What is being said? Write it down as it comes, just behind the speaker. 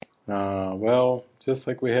Well, just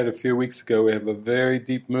like we had a few weeks ago, we have a very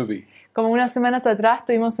deep movie. Como unas semanas atrás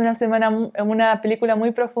tuvimos una película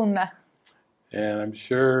muy profunda. And I'm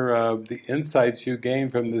sure the insights you gain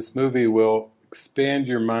from this movie will expand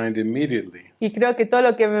your mind immediately. Y creo que todo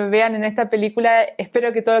lo que vean en esta película,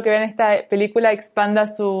 espero que todo lo que vean en esta película expanda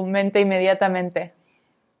su mente inmediatamente.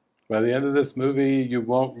 By the end of this movie, you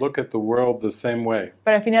won't look at the world the same way.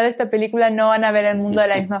 Para el final de esta película no van a ver el mundo de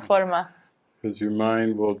la misma forma. Because your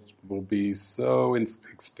mind will be so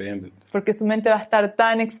expanded. Porque su mente va a estar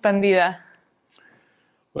tan expandida.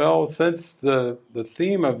 Well, since the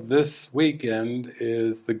theme of this weekend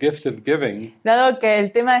is the gift of giving, Dado que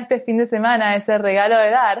el tema de este fin de semana es el regalo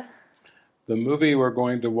de dar, the movie we're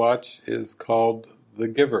going to watch is called The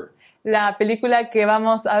Giver. la película que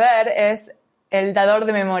vamos a ver es El Dador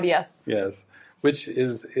de Memorias. Yes, which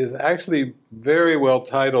is actually very well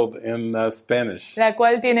titled in Spanish. La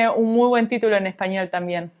cual tiene un muy buen título en español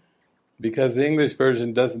también. Because the English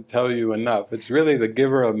version doesn't tell you enough. It's really the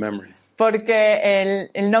giver of memories. Porque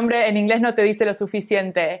el nombre en inglés no te dice lo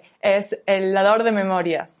suficiente. Es el dador de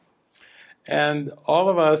memorias. And all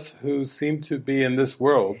of us who seem to be in this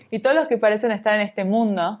world Y todos los que parecen estar en este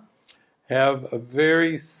mundo have a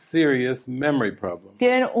very serious memory problem.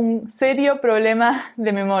 tienen un serio problema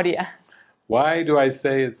de memoria. Why do I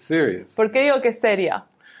say it's serious? ¿Por qué digo que es serio?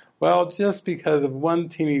 Well, just because of one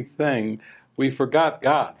teeny thing, we forgot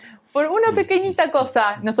God. Por una pequeñita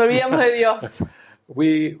cosa nos olvidamos de Dios.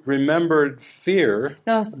 We remembered fear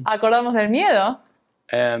Nos acordamos del miedo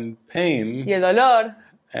and pain y el dolor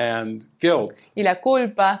and guilt, y la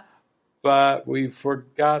culpa, but we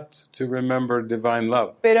forgot to remember divine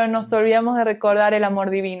love. pero nos olvidamos de recordar el amor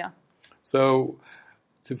divino. So,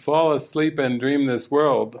 to fall asleep and dream this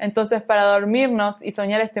world Entonces, para dormirnos y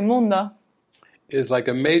soñar este mundo is like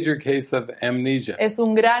a major case of amnesia. es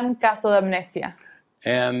un gran caso de amnesia.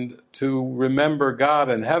 And to remember God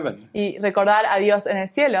in heaven, Y recordar a Dios en el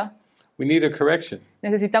cielo, we need a correction.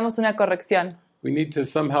 necesitamos una corrección. We need to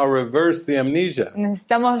somehow reverse the amnesia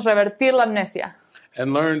Necesitamos revertir la amnesia.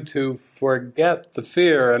 and learn to forget the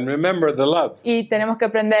fear and remember the love. Y tenemos que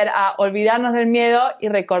aprender a olvidarnos del miedo y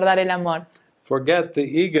recordar el amor. Forget the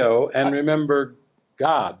ego and remember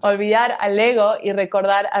God. Olvidar al ego y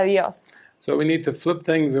recordar a Dios. So we need to flip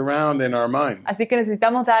things around in our mind. Así que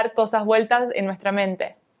necesitamos dar cosas vueltas en nuestra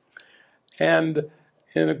mente. And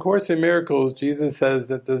in A Course in Miracles, Jesus says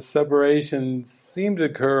that the separations seem to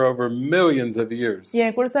occur over millions of years. Y en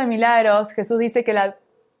el curso de milagros, Jesús dice que la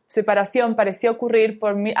separación pareció ocurrir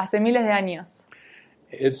hace miles de años.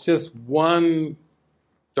 It's just one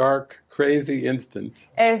dark, crazy instant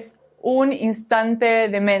Es un instante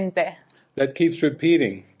de mente that keeps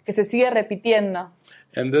repeating. que se sigue repitiendo.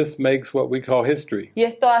 And this makes what we call history. Y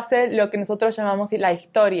esto hace lo que nosotros llamamos la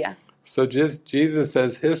historia. So just Jesus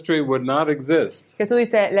says history would not exist Jesús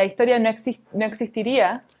dice, la historia no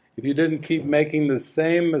existiría if you didn't keep making the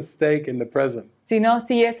same mistake in the present. si no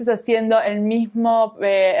siguieses haciendo el mismo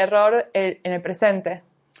error en el presente.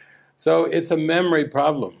 So it's a memory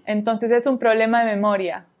problem. Entonces es un problema de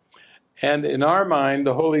memoria. And in our mind,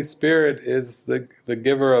 the Holy Spirit is the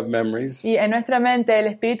giver of memories. Y en nuestra mente el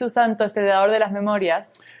Espíritu Santo es el dador de las memorias.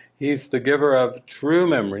 He's the giver of true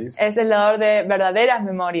memories, Es el dador de verdaderas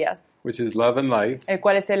memorias, which is love and light. el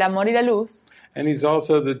cual es el amor y la luz. And he's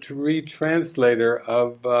also the retranslator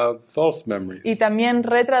of false memories. Y también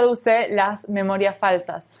retraduce las memorias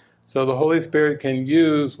falsas. So the Holy Spirit can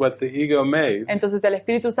use what the ego made Entonces el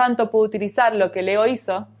Espíritu Santo puede utilizar lo que el ego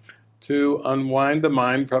hizo to unwind the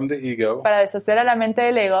mind from the ego para deshacer a la mente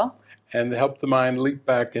del ego and help the mind leap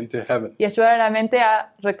back into heaven. y ayudar a la mente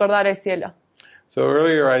a recordar el cielo. So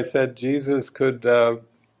earlier I said Jesus could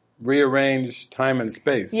rearrange time and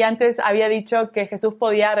space. Y antes había dicho que Jesús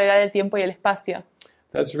podía arreglar el tiempo y el espacio.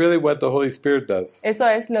 That's really what the Holy Spirit does. Eso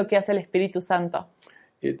es lo que hace el Espíritu Santo.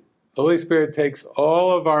 The Holy Spirit takes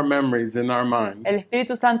all of our memories in our mind El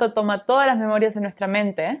Espíritu Santo toma todas las memorias en nuestra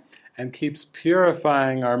mente and keeps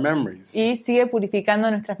purifying our memories. y sigue purificando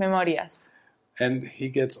nuestras memorias. And he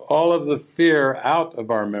gets all of the fear out of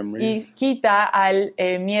our Y memories quita al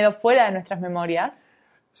miedo fuera de nuestras memorias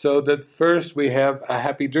so that first we have a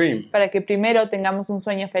happy dream, para que primero tengamos un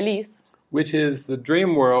sueño feliz, which is the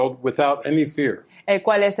dream world without any fear. el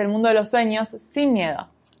cual es el mundo de los sueños sin miedo.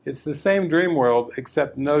 It's the same dream world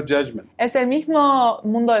except no judgment. Es el mismo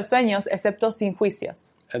mundo de sueños excepto sin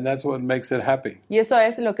juicios. And that's what makes it happy. Y eso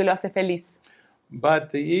es lo que lo hace feliz. But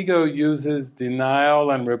the ego uses denial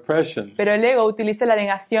and repression Pero el ego utiliza la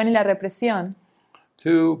negación y la represión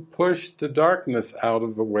to push the darkness out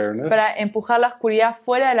of awareness, para empujar la oscuridad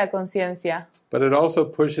fuera de la conciencia, but it also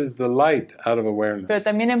pushes the light out of awareness. pero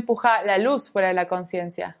también empuja la luz fuera de la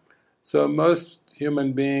conciencia. So most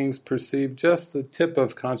human beings perceive just the tip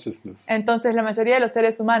of consciousness. Entonces la mayoría de los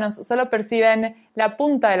seres humanos solo perciben la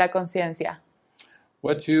punta de la conciencia.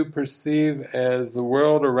 What you perceive as the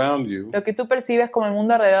world around you, Lo que tú percibes como el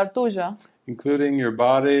mundo alrededor tuyo, including your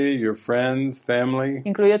body, your friends, family,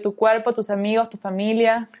 incluido tu cuerpo, tus amigos, tu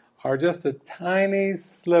familia, are just a tiny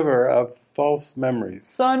sliver of false memories.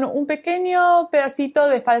 son un pequeño pedacito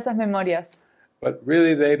de falsas memorias, But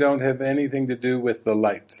really they don't have anything to do with the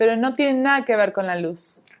light. pero no tienen nada que ver con la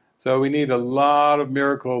luz. So we need a lot of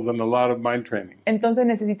miracles and a lot of mind training. Entonces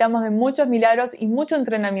necesitamos de muchos milagros y mucho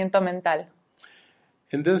entrenamiento mental.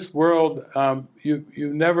 In this world, you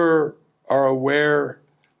never are aware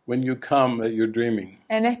when you come that you're dreaming.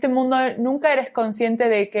 En este mundo nunca eres consciente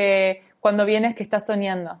de que cuando vienes que estás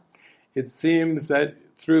soñando. It seems that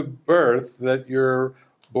through birth that you're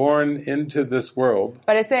born into this world,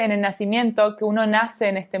 Parece en el nacimiento que uno nace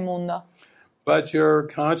en este mundo, but your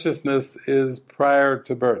consciousness is prior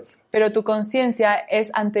to birth, pero tu conciencia es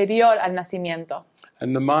anterior al nacimiento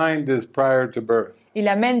and the mind is prior to birth. y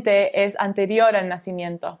la mente es anterior al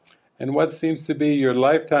nacimiento. And what seems to be your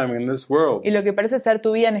lifetime in this world Y lo que parece ser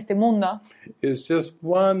tu vida en este mundo is just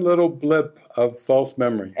one little blip of false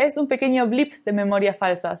memory. es un pequeño blip de memorias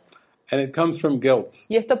falsas. And it comes from guilt.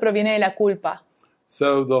 Y esto proviene de la culpa.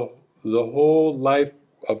 So the whole life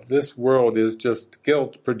of this world is just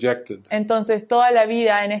guilt projected. Entonces toda la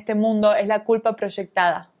vida en este mundo es la culpa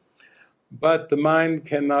proyectada. But the mind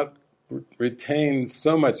cannot retain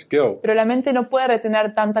so much guilt. Pero la mente no puede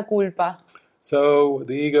retener tanta culpa. So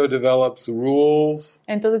the ego develops rules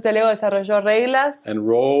Entonces el ego desarrolló reglas and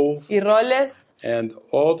roles y roles and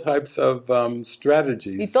all types of y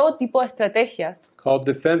strategies todo tipo de estrategias called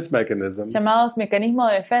defense mechanisms llamados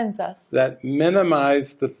mecanismos de defensas that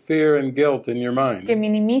minimize the fear and guilt in your que mind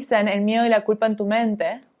minimizan el miedo y la culpa en tu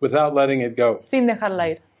mente without letting it go. sin dejarla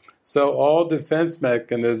ir. So all defense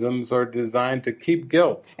mechanisms are designed to keep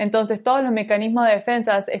guilt, Entonces todos los mecanismos de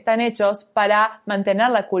defensas están hechos para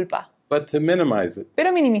mantener la culpa, but to minimize it,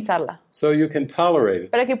 pero minimizarla, so you can tolerate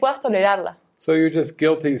it. para que puedas tolerarla, So you're just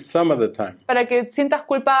guilty some of the time. para que sientas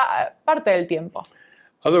culpa parte del tiempo.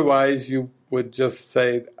 Otherwise, you would just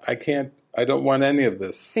say, I don't want any of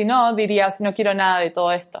this. Si no, dirías, no quiero nada de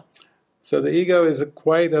todo esto. So the ego is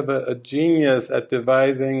quite of a genius at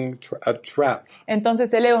devising a trap.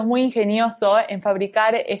 Entonces el ego es muy ingenioso en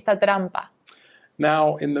fabricar esta trampa.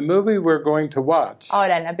 Now, in the movie we're going to watch,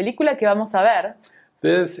 Ahora, en la película que vamos a ver,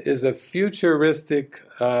 this is a futuristic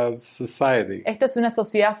society, esta es una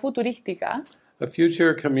sociedad futurística, a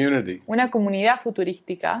future community. una comunidad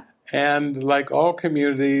futurística, And like all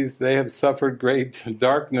communities, they have suffered great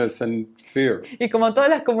darkness and fear, y como todas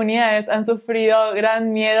las comunidades han sufrido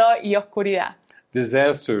gran miedo y oscuridad,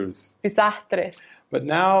 disasters. desastres. But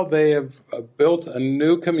now they have built a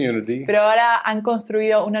new community Pero ahora han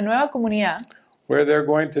construido una nueva comunidad where they're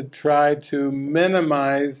going to try to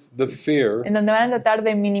minimize the fear en donde van a tratar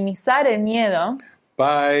de minimizar el miedo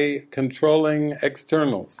by controlling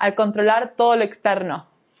externals. al controlar todo lo externo.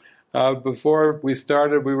 Before we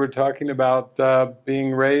started, we were talking about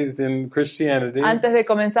being raised in Christianity, Antes de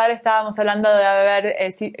comenzar estábamos hablando de haber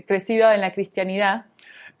crecido en la cristianidad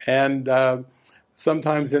and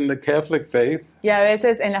sometimes in the Catholic faith, y a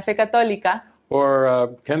veces en la fe católica,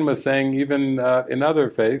 or Ken was saying even in other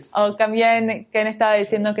faiths, o también Ken estaba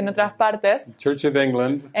diciendo que en otras partes, Church of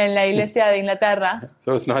England, en la iglesia de Inglaterra,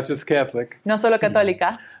 so it's not just Catholic, no solo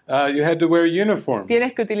católica, you had to wear uniforms,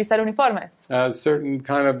 tienes que utilizar uniformes, certain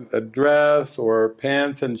kind of a dress or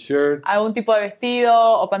pants and shirts, algún tipo de vestido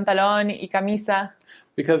o pantalón y camisa,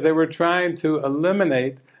 because they were trying to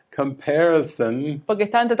eliminate comparison porque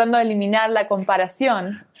estaban tratando de eliminar la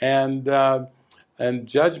comparación and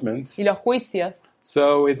judgments. y los juicios.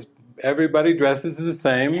 So everybody dresses the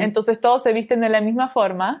same, Entonces todos se visten de la misma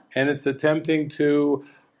forma and it's attempting to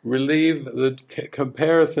relieve the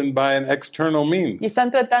comparison by an external y means.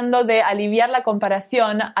 están tratando de aliviar la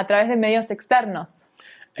comparación a través de medios externos.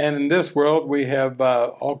 And in this world, we have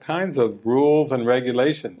all kinds of rules and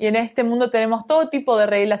regulations Y en este mundo tenemos todo tipo de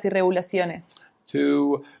reglas y regulaciones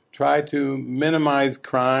to try to minimize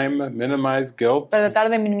crime, minimize guilt, para tratar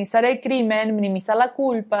de minimizar el crimen, minimizar la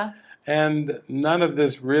culpa, and none of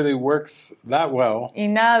this really works that well y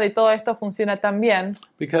nada de todo esto funciona tan bien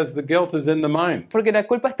because the guilt is in the mind. porque la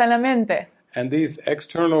culpa está en la mente And these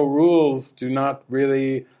external rules do not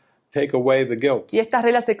really take away the guilt. y estas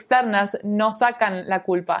reglas externas no sacan la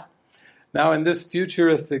culpa. Now, in this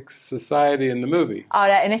futuristic society in the movie,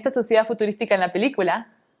 Ahora, en esta sociedad futurística en la película,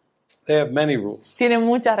 they have many rules. tienen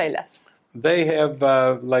muchas reglas. They have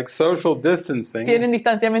like social distancing, Tienen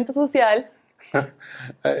distanciamiento social,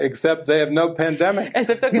 except they have no pandemic.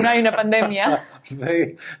 excepto que no hay una pandemia.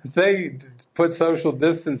 They put social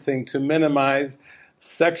distancing to minimize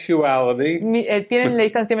sexuality Tienen el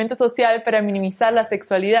distanciamiento social para minimizar la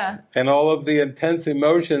sexualidad and all of the intense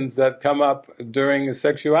emotions that come up during y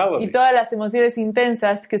sexuality. todas las emociones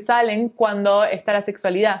intensas que salen cuando está la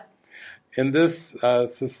sexualidad. In this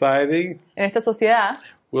society, En esta sociedad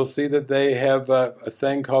we'll see that they have a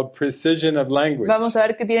thing called precision of language. vamos a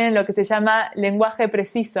ver que tienen lo que se llama lenguaje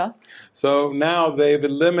preciso. So now they've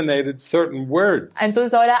eliminated certain words.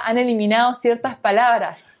 Entonces ahora han eliminado ciertas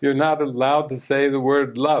palabras. You're not allowed to say the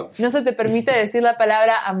word love No se te permite decir la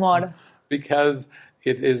palabra amor because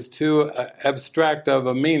it is too abstract of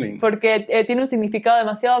a meaning. porque tiene un significado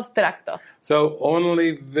demasiado abstracto. So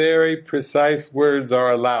only very precise words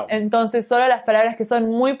are allowed. Entonces solo las palabras que son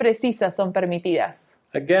muy precisas son permitidas.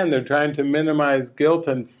 Again, they're trying to minimize guilt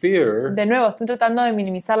and fear De nuevo, están tratando de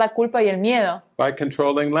minimizar la culpa y el miedo by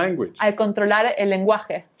controlling language. al controlar el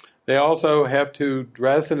lenguaje. They also have to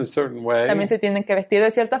dress in a certain way También se tienen que vestir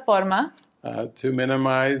de cierta forma to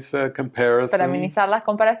minimize para comparisons. minimizar la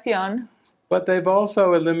comparación. But they've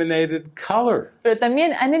also eliminated color. Pero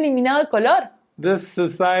también han eliminado el color. This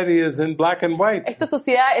society is in black and white. Esta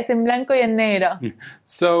sociedad es en blanco y en negro.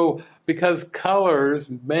 So, because colors,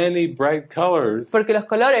 many bright colors, Porque los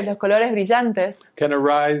colores brillantes, can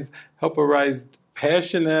help arise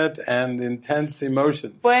passionate and intense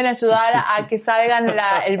emotions. pueden ayudar a que salgan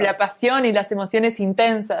la pasión y las emociones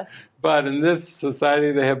intensas. But in this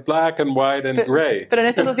society, they have black and white and gray, Pero en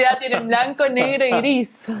esta sociedad tienen blanco, negro y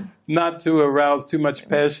gris, not to arouse too much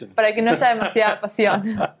passion. para que no haya demasiada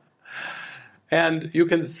pasión. And you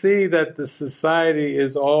can see that the society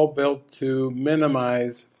is all built to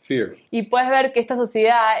minimize fear. Y puedes ver que esta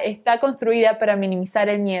sociedad está construida para minimizar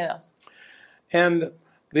el miedo. And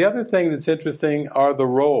the other thing that's interesting are the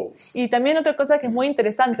roles. Y también otra cosa que es muy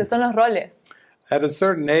interesante son los roles. At a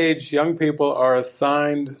certain age, young people are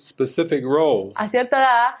assigned specific roles A cierta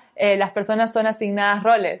edad, las personas son asignadas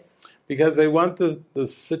roles, because they want the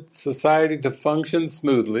society to function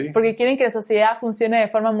smoothly, porque quieren que la sociedad funcione de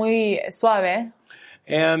forma muy suave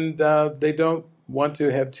and they don't want to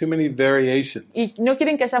have too many variations. y no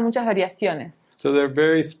quieren que haya muchas variaciones. So they're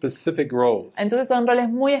very specific roles, Entonces son roles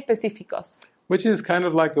muy específicos. which is kind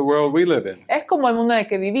of like the world we live in. Es como el mundo en el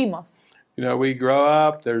que vivimos. You know, we grow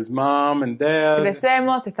up, there's mom and dad,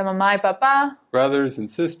 Crecemos, está mamá y papá, brothers and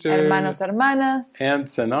sisters, hermanos, hermanas,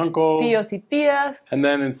 aunts and uncles, tíos y tías, and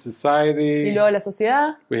then in y society, luego la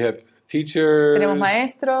sociedad. we have teachers, Tenemos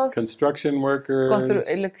maestros, construction workers,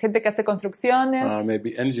 gente que hace construcciones,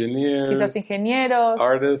 maybe engineers, quizás ingenieros,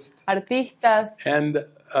 artists, artistas, and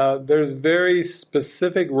there's very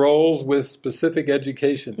specific roles with specific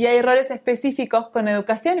education. y hay roles específicos con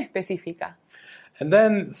educación específica. And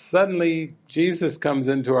then suddenly Jesus comes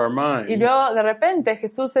into our Y mind luego de repente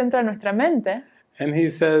Jesús entra en nuestra mente and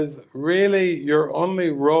he says, really, your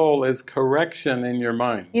only role is correction in your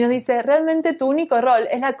mind. y nos dice, realmente tu único rol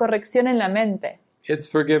es la corrección en la mente, It's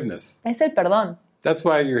forgiveness. es el perdón. That's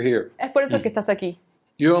why you're here. Es por eso que estás aquí.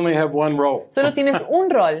 You only have one role. Solo tienes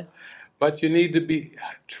un rol, But you need to be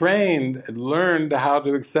trained and learned how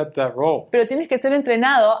to accept that role. pero tienes que ser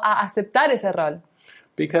entrenado a aceptar ese rol.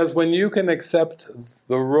 Because when you can accept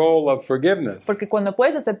the role of forgiveness, Porque cuando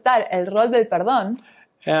puedes aceptar el rol del perdón,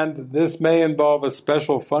 and this may involve a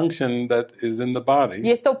special function that is in the y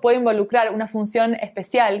body, esto puede involucrar una función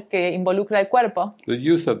especial que involucra el cuerpo, the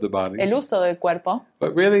use of the body, el uso del cuerpo,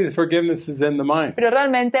 but really the forgiveness is in the mind. pero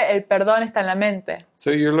realmente el perdón está en la mente.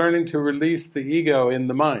 So you're learning to release the ego in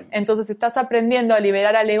the mind. Entonces estás aprendiendo a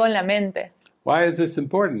liberar al ego en la mente. Why is this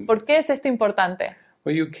important? ¿Por qué es esto importante?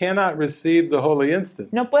 Well, you cannot receive the holy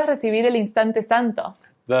instant, No puedes recibir el instante santo,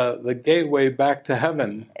 the gateway back to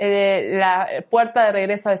heaven, la puerta de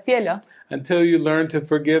regreso al cielo, until you learn to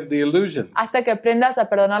forgive the illusions hasta que aprendas a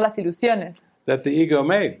perdonar las ilusiones that the ego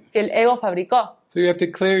made. que el ego fabricó. So you have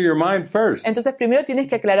to clear your mind first. Entonces primero tienes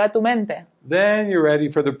que aclarar tu mente. Then you're ready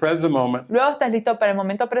for the present moment, Luego estás listo para el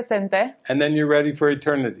momento presente and then you're ready for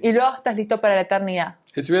eternity. y luego estás listo para la eternidad.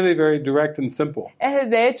 It's really very direct and simple. Es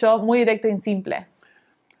de hecho muy directo y simple.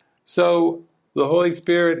 So the Holy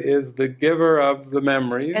Spirit is the giver of the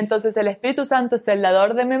memories, Entonces el Espíritu Santo es el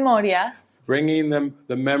dador de memorias, bringing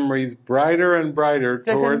the memories brighter and brighter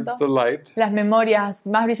towards Trayendo the light. las memorias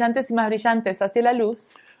más brillantes y más brillantes hacia la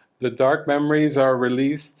luz. The dark memories are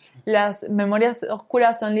released, Las memorias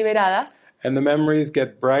oscuras son liberadas And the memories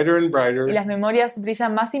get brighter and y brighter las memorias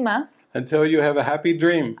brillan más y más until you have a happy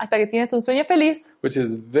dream, hasta que tienes un sueño feliz, which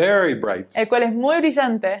is very bright. el cual es muy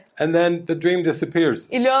brillante, And then the dream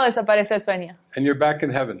disappears y luego desaparece el sueño and you're back in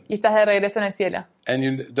heaven. y estás de regreso en el cielo And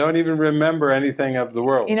you don't even remember anything of the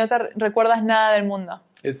world. y no te recuerdas nada del mundo.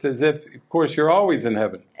 It's as if, of course, you're always in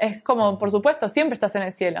heaven. Es como, por supuesto, siempre estás en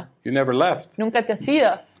el cielo. You never left. Nunca te has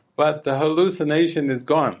ido, But the hallucination is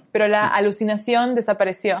gone. pero la alucinación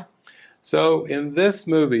desapareció. So in this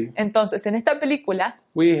movie, Entonces, en esta película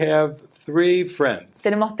we have 3 friends.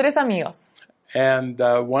 tenemos 3 amigos. And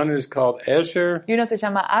one is called Asher Y uno se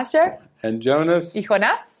llama Asher, and Jonas y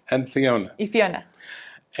Jonás, and Fiona. y Fiona.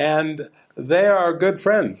 And they are good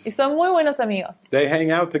friends. Y son muy buenos amigos. They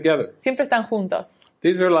hang out together. Siempre están juntos.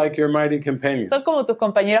 These are like your mighty companions. Son como tus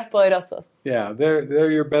compañeros poderosos. Yeah,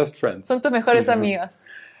 they're your best friends. Son tus mejores amigos.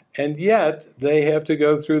 And yet, they have to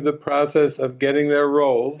go through the process of getting their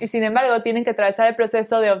roles Y sin embargo, tienen que atravesar el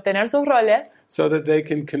proceso de obtener sus roles so that they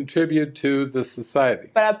can contribute to the society.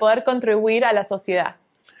 para poder contribuir a la sociedad.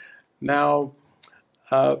 Now,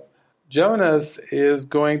 Jonas is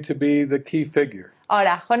going to be the key figure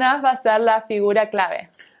Ahora, Jonás va a ser la figura clave,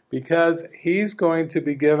 because he's going to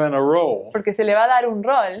be given a role porque se le va a dar un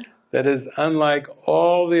rol that is unlike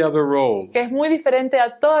all the other roles. que es muy diferente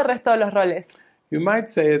a todo el resto de los roles. You might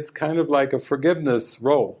say it's kind of like a forgiveness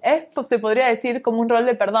role Se podría decir como un rol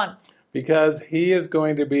de perdón, because he is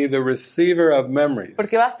going to be the receiver of memories.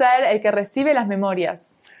 porque va a ser el que recibe las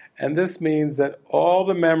memorias. And this means that all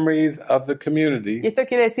the memories of the Y community esto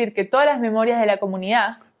quiere decir que todas las memorias de la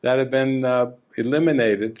comunidad that have been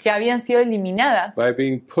eliminated que habían sido eliminadas, by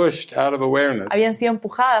being pushed out of awareness, habían sido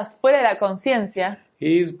empujadas fuera de la conciencia,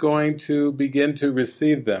 he's going to begin to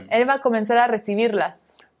receive them, él va a comenzar a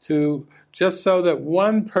recibirlas, just so that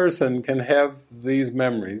one person can have these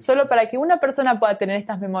memories, solo para que una persona pueda tener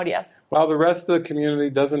estas memorias, while the rest of the community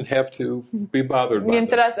doesn't have to be bothered by them.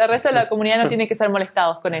 mientras el resto de la comunidad no tiene que ser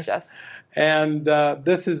molestados con ellas. And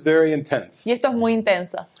this is very intense. Y esto es muy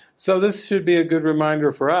intenso. So this should be a good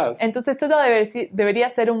reminder for us. Entonces esto debería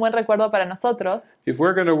ser un buen recuerdo para nosotros. If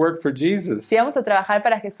we're going to work for Jesus, Si vamos a trabajar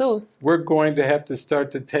para Jesús, we're going to have to start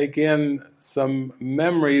to take in some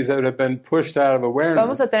memories that have been pushed out of vamos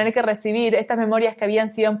awareness. a tener que recibir estas memorias que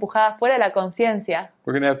habían sido empujadas fuera de la conciencia.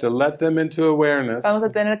 We're going to have to let them into awareness Vamos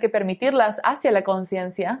a tener que permitirlas hacia la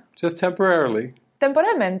conciencia, just temporarily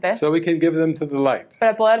temporalmente, so we can give them to the light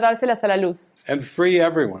para poder dárselas a la luz and free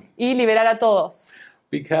everyone. y liberar a todos.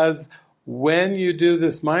 Because when you do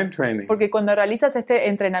this mind training, Porque cuando realizas este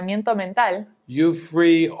entrenamiento mental, you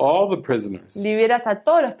free all the prisoners. liberas a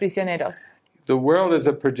todos los prisioneros. The world is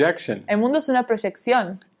a projection. El mundo es una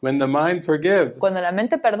proyección. When the mind forgives, Cuando la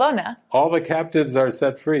mente perdona, all the captives are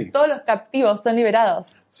set free. todos los captivos son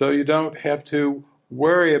liberados. So you don't have to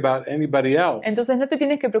worry about anybody else Entonces no te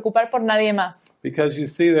tienes que preocupar por nadie más, because you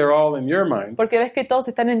see they're all in your mind. porque ves que todos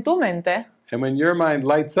están en tu mente, And when your mind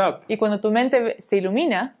lights up, y cuando tu mente se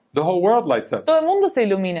ilumina, the whole world lights up todo el mundo se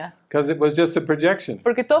ilumina, because it was just a projection.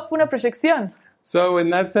 porque todo fue una proyección. So in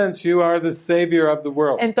that sense, you are the savior of the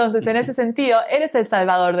world. Entonces, en ese sentido, eres el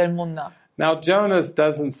salvador del mundo. Now, Jonas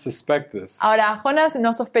doesn't suspect this. Ahora, Jonás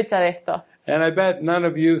no sospecha de esto. And I bet none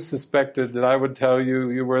of you suspected that I would tell you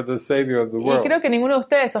you were the savior of the Y world. creo que ninguno de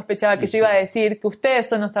ustedes sospechaba que yo iba a decir que ustedes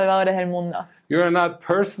son los salvadores del mundo. You are not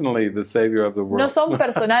personally the savior of the No world. son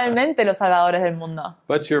personalmente los salvadores del mundo.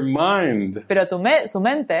 But your mind, Pero su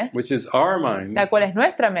mente, which is our mind, la cual es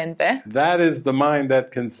nuestra mente, that is the mind that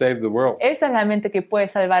can save the world. esa es la mente que puede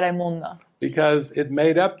salvar al mundo. Because it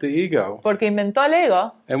made up the ego. Porque inventó el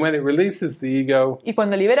ego, And when it releases the ego, y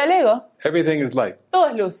cuando libera el ego, everything is light. todo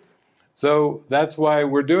es luz. So that's why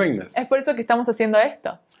we're doing this. Es por eso que estamos haciendo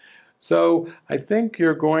esto. So I think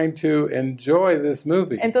you're going to enjoy this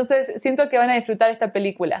movie Entonces, siento que van a disfrutar esta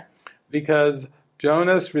película. because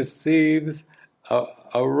Jonas receives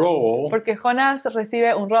a role, Porque Jonás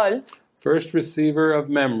recibe un rol, first receiver of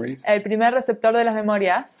memories, el primer receptor de las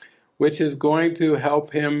memorias, which is going to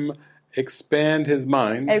help him expand his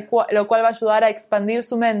mind lo cual va a ayudar a expandir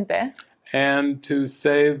su mente and to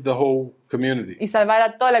save the whole community, y salvar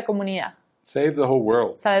a toda la comunidad, save the whole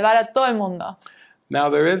world. salvar a todo el mundo. Now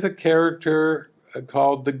there is a character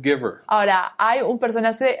called the giver, Ahora, hay un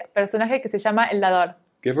personaje que se llama el dador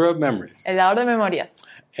giver of memories. de memorias.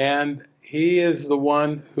 And he is the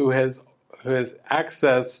one who has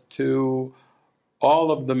access to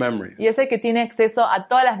all of the memories, Y es el que tiene acceso a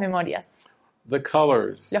todas las memorias, the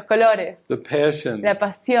colors, los colores, the passions, la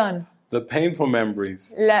pasión, the painful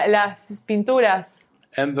memories, las pinturas,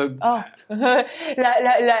 and the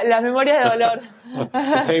las memorias de dolor.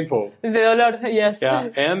 painful, De dolor, yes. yeah,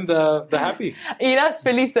 and the happy, Y las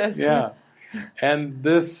felices. yeah. And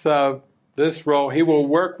this role, he will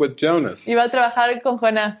work with Jonas, Y va a trabajar con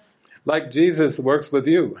Jonás, like Jesus works with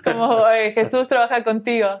you. como Jesús trabaja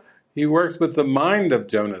contigo. He works with the mind of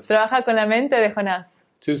Jonas Trabaja con la mente de Jonás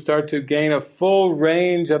to start to gain a full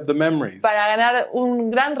range of the memories para ganar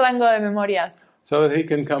un gran rango de memorias, so that he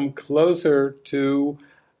can come closer to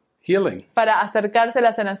healing. para acercarse a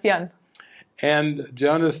la sanación. And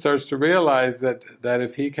Jonas starts to realize that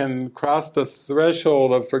if he can cross the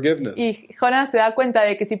threshold of forgiveness, Y Jonás se da cuenta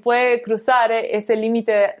de que si puede cruzar ese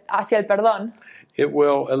límite hacia el perdón, it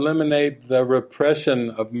will eliminate the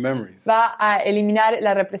repression of memories va a eliminar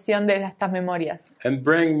la represión de estas memorias and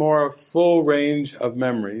bring more full range of y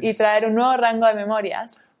memories traer un nuevo rango de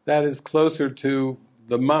memorias, that is closer to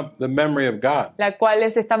the memory of God la cual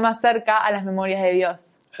está más cerca a las memorias de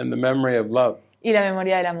Dios and the memory of love. y la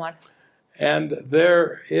memoria del amor. And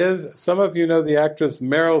there is, some of you know the actress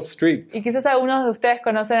Meryl Streep. Y quizás algunos de ustedes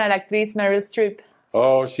conocen a la actriz Meryl Streep.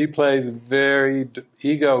 Oh, she plays very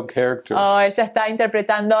ego character. Ella está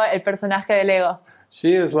interpretando el personaje del ego.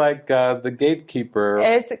 She is like the gatekeeper.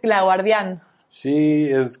 Es la guardián. She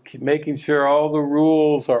is making sure all the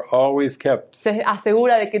rules are always kept. Se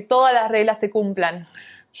asegura de que todas las reglas se cumplan.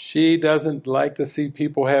 She doesn't like to see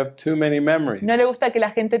people have too many memories No le gusta que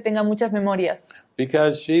la gente tenga muchas memorias,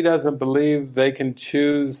 because she doesn't believe they can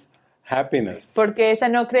choose happiness porque ella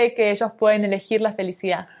no cree que ellos pueden elegir la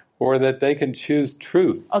felicidad or that they can choose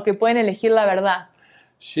truth. o que pueden elegir la verdad.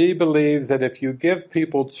 She believes that if you give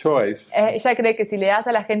people choice, Ella cree que si le das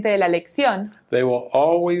a la gente la elección, they will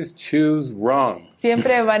always choose wrong.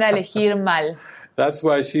 siempre van a elegir mal. That's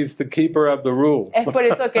why she's the keeper of the rules. Es por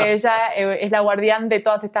eso que ella es la guardián de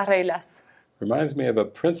todas estas reglas. Reminds me of a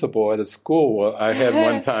principal at a school I had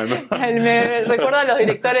one time. Me recuerdo a los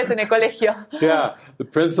directores en el colegio. Yeah, the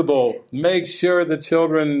principal makes sure the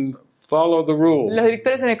children follow the rules. Los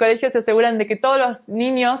directores en el colegio se aseguran de que todos los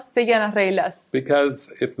niños sigan las reglas.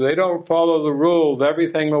 Because if they don't follow the rules,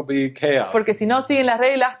 everything will be chaos. Porque si no siguen las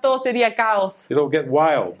reglas, todo sería caos. It'll get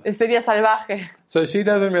wild. Sería salvaje. So she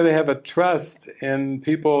doesn't really have a trust in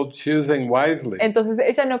people choosing wisely. Entonces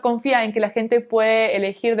ella no confía en que la gente puede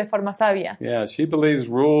elegir de forma sabia. Yeah, she believes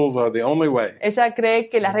rules are the only way. Ella cree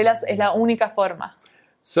que las reglas es la única forma.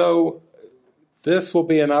 So this will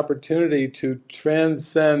be an opportunity to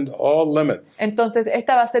transcend all limits. Entonces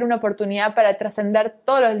esta va a ser una oportunidad para trascender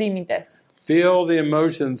todos los límites. Feel the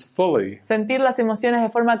emotions fully Sentir las emociones de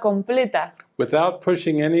forma completa, without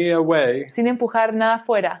pushing any away sin empujar nada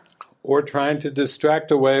fuera or trying to distract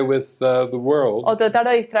away with the world. o tratar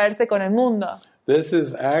de distraerse con el mundo. This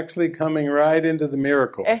is actually coming right into the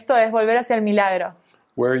miracle Esto es volver hacia el milagro,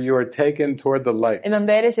 where you are taken toward the light. en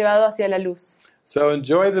donde eres llevado hacia la luz. So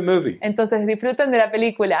enjoy the movie. Entonces disfruten de la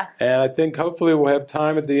película And I think hopefully we'll have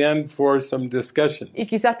time at the end for some discussion. y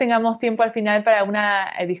quizás tengamos tiempo al final para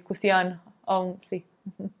una discusión. Sí.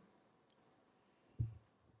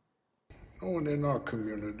 No one in our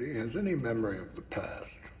community has any memory of the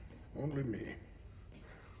past. Only me.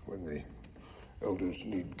 When the elders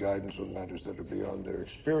need guidance on matters that are beyond their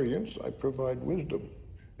experience, I provide wisdom.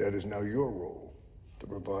 That is now your role, to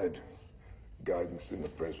provide guidance in the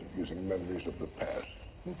present using memories of the past.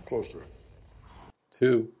 Move closer.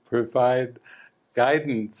 To provide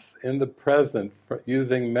guidance in the present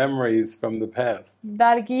using memories from the past.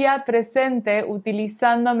 Dar guía presente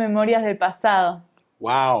utilizando memorias del pasado.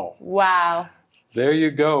 Wow. ¡Wow! There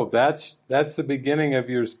you go. That's the beginning of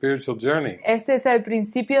your spiritual journey. Ese es el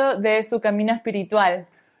principio de su camino espiritual.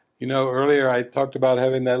 You know, earlier I talked about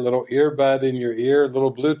having that little earbud in your ear,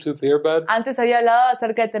 little Bluetooth earbud. Antes había hablado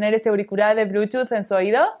acerca de tener ese auricular de Bluetooth en su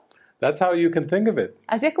oído. That's how you can think of it.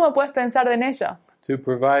 Así es como puedes pensar en ello. To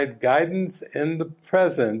provide guidance in the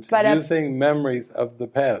present Para using memories of the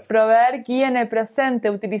past. proveer guía en el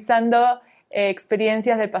presente utilizando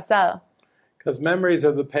experiencias del pasado. Because memories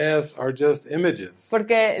of the past are just images.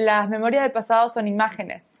 Porque las memorias del pasado son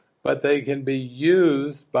imágenes, But they can be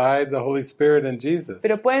used by the Holy Spirit and Jesus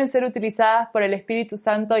pero pueden ser utilizadas por el Espíritu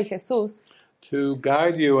Santo y Jesús to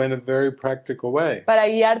guide you in a very practical way. para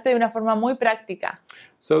guiarte de una forma muy práctica.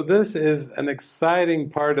 So this is an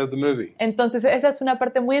exciting part of the movie. Entonces, esa es una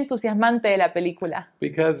parte muy entusiasmante de la película,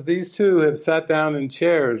 Because these two have sat down in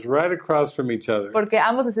chairs right across from each other. porque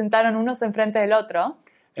ambos se sentaron unos enfrente del otro,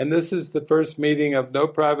 And this is the first meeting of no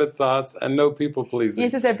private thoughts and no people y pleasing.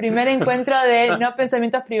 ese es el primer encuentro de no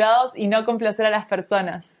pensamientos privados y no complacer a las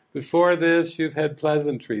personas. Before this, you've had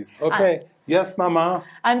pleasantries. Okay, Yes, mama.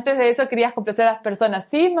 Antes de eso querías complacer a las personas.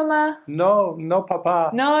 Sí, mamá. No, no, papa.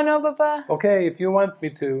 No, no, papá. Okay, if you want me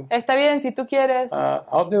to, Está bien, si tú quieres.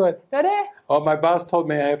 I'll do it. Lo haré. Oh, my boss told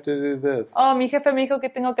me I have to do this. Oh, mi jefe me dijo que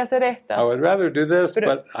tengo que hacer I esto. would rather do this, Pero-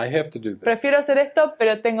 but I have to do this. Prefiero hacer esto,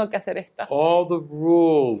 pero tengo que hacer esto. All the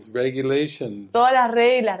rules, regulations, Todas las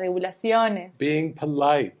reglas, regulaciones, being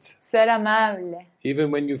polite, ser amable,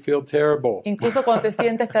 even when you feel terrible, incluso cuando te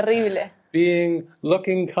sientes terrible.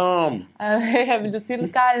 looking calm, A ver,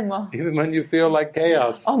 lucir calmo. even when you feel like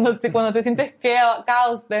chaos. Cuando te sientes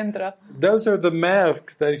caos dentro. Those are the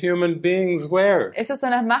masks that human beings wear. Esas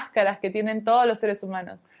son las máscaras que tienen todos los seres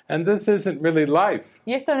humanos. And this isn't really life.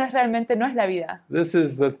 Y esto no es la vida. This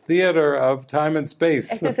is the theater of time and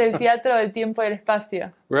space, Este es el teatro del tiempo y el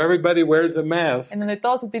espacio, where everybody wears a mask en donde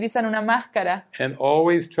todos utilizan una máscara and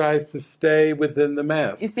always tries to stay within the y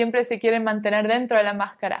mask siempre se quieren mantener dentro de la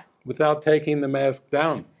máscara, without taking the mask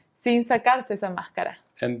down sin sacarse esa máscara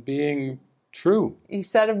and being true. y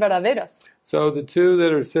ser verdaderos. So the two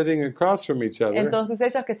that are sitting across from each other Entonces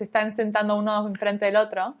ellos que se están sentando uno enfrente del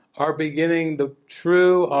otro are beginning the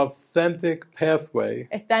true, authentic pathway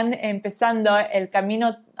están empezando el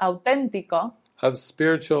camino auténtico of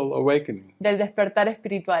spiritual awakening. del despertar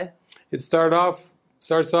espiritual. It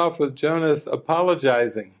starts off with Jonas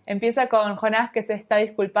apologizing, Empieza con Jonás que se está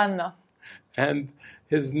disculpando and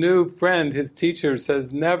his new friend, his teacher,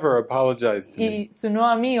 says, "Never apologize to me." y su nuevo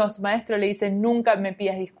amigo, su maestro, le dice: nunca me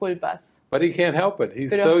pidas disculpas. But he can't help it. He's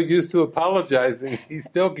Pero- so used to apologizing, he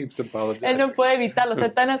still keeps Él apologizing. no puede evitarlo,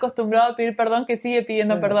 está tan acostumbrado a pedir perdón que sigue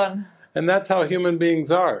pidiendo perdón. And that's how human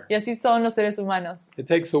beings are. Y así son los seres humanos. It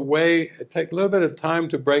takes a little bit of time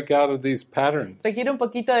to break out of these patterns. Requiere un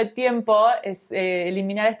poquito de tiempo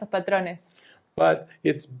eliminar estos patrones. But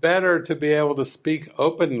it's better to be able to speak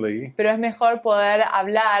openly Pero es mejor poder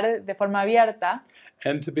hablar de forma abierta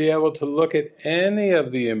and to be able to look at any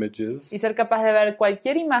of the images, y ser capaz de ver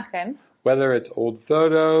cualquier imagen, whether it's old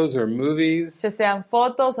photos or movies, ya sean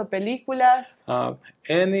fotos o películas,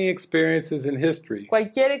 any experiences in history,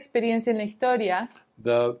 cualquier experiencia en la historia,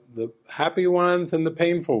 the happy ones and the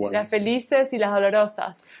painful las ones, felices y las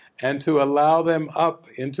dolorosas, and to allow them up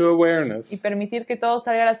into awareness y permitir que todo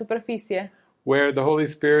salga a la superficie, where the Holy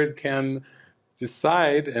Spirit can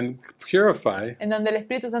decide and purify en donde el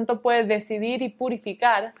Espíritu Santo puede decidir y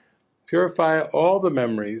purificar all the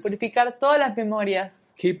memories, purificar todas las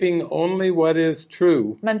memorias, keeping only what is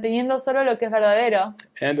true manteniendo solo lo que es verdadero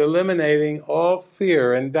and eliminating all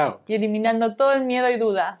fear and doubt. y eliminando todo el miedo y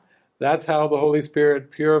duda. That's how the Holy Spirit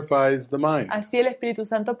purifies the mind. Así el Espíritu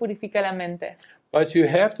Santo purifica la mente. But you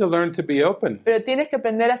have to learn to be open. Pero tienes que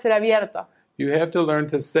aprender a ser abierto. You have to learn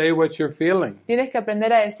to say what you're feeling, Tienes que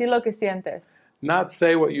aprender a decir lo que sientes, not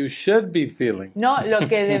say what you should be feeling. no lo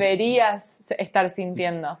que deberías estar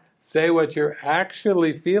sintiendo. Say what you're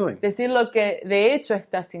actually feeling. Decir lo que de hecho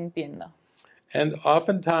estás sintiendo. And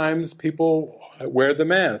oftentimes people wear the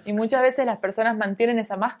mask. Y muchas veces las personas mantienen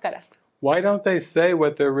esa máscara. Why don't they say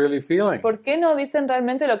what they're really feeling? ¿Por qué no dicen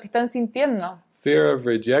realmente lo que están sintiendo? Fear of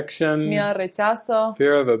rejection, Miedo al rechazo,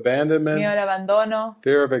 fear of abandonment, miedo al abandono,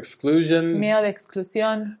 fear of exclusion. miedo de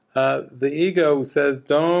exclusión. The ego says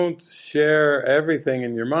don't share everything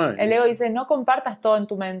in your El mind ego dice: no compartas todo en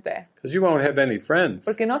tu mente, because you won't have any friends.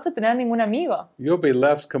 porque no vas a tener ningún amigo. You'll be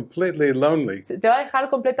left completely lonely. Te va a dejar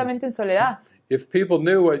completamente en soledad. If people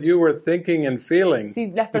knew what you were thinking and feeling, Si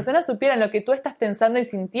las personas supieran lo que tú estás pensando y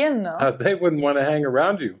sintiendo, they wouldn't want to hang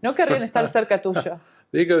around you. no querrían estar cerca tuyo.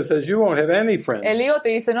 The ego says you won't have any El friends. ego te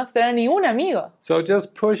dice: no vas a tener ningún amigo. So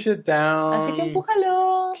just push it Así que down,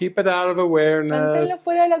 empújalo, keep it out of manténlo awareness,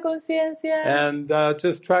 fuera de la conciencia and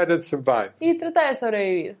just try to survive. y trata de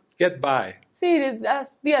sobrevivir. Get by. Sí,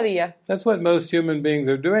 día a día. That's what most human beings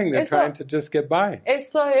are doing. They're Eso- trying to just get by.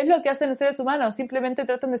 Eso es lo que hacen los seres humanos, simplemente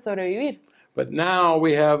tratan de sobrevivir. But now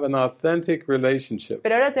we have an authentic relationship.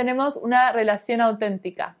 Pero ahora tenemos una relación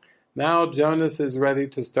auténtica. Now Jonas is ready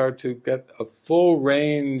to start to get a full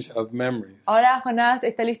range of memories. Ahora Jonás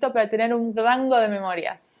está listo para tener un rango de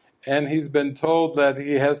memorias. And he's been told that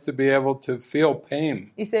he has to be able to feel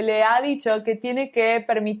pain, Y se le ha dicho que tiene que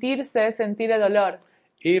permitirse sentir el dolor,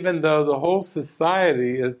 even though the whole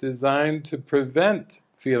society is designed to prevent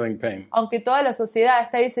feeling pain. aunque toda la sociedad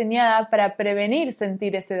está diseñada para prevenir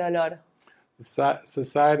sentir ese dolor.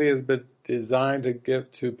 Society has been designed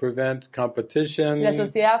to prevent competition, La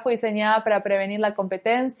sociedad fue diseñada para prevenir la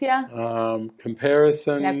competencia,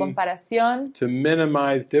 comparison, la comparación, to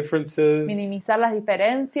minimize differences, minimizar las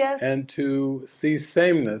diferencias and to see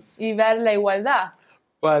sameness. y ver la igualdad.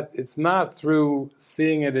 But it's not through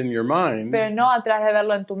seeing it in your mind. pero no a través de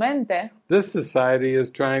verlo en tu mente. This society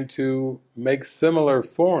is trying to make similar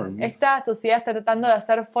forms Esta sociedad está tratando de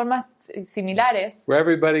hacer formas similares where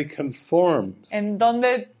everybody conforms. en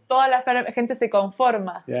donde toda la gente se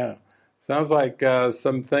conforma. Yeah. Sounds like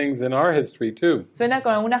some things in our history too. Suena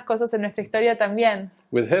con algunas cosas en nuestra historia también,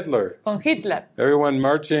 With Hitler. con Hitler. Everyone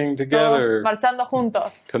marching Todos together. marchando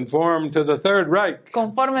juntos. Conform to the Third Reich.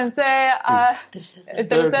 Confórmense al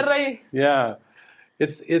tercer rey. Yeah.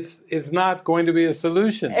 It's not going to be a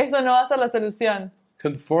solution. Eso no va a ser la solución.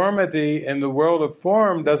 Conformity in the world of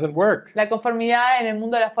form doesn't work La conformidad en el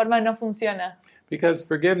mundo de la forma no funciona, because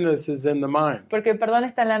forgiveness is in the mind. porque el perdón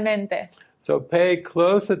está en la mente. So pay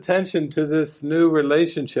close attention to this new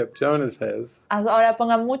relationship Jonas has, Ahora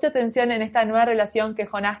pongan mucha atención en esta nueva relación que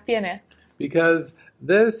Jonás tiene, because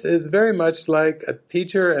this is very much like a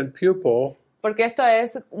teacher and pupil porque esto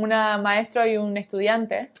es una maestro y un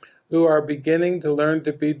estudiante who are beginning to learn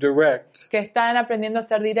to be direct que están aprendiendo a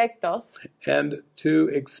ser directos and to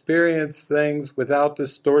experience things without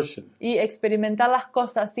distortion, y experimentar las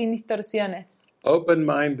cosas sin distorsiones.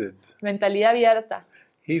 open-minded. Mentalidad abierta.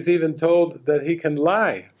 He's even told that he can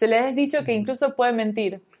lie. Se les ha dicho que incluso puede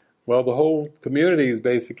mentir. Well, the whole community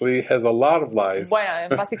basically has a lot of lies.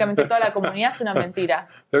 Bueno, básicamente toda la comunidad es una mentira.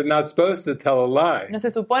 They're not supposed to tell a lie. No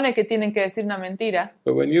se supone que tienen que decir una mentira,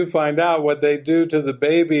 But when you find out what they do to the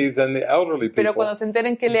babies and the elderly pero people, cuando se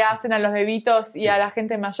enteren qué le hacen a los bebitos y a la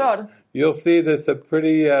gente mayor, you'll see this a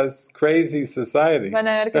pretty crazy society. van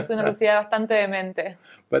a ver que es una sociedad bastante demente.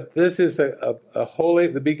 But this is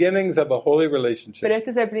the beginnings of a holy relationship. Pero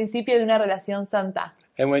este es el principio de una relación santa.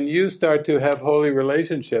 And when you start to have holy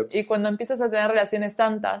relationships, Y cuando empiezas a tener relaciones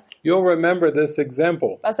santas, you'll remember this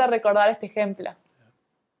example. vas a recordar este ejemplo.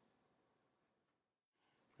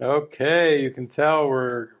 Okay, you can tell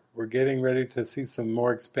we're getting ready to see some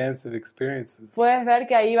more expansive experiences. Puedes ver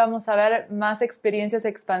que ahí vamos a ver más experiencias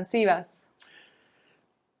expansivas.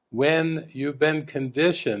 When you've been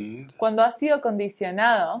conditioned Cuando has sido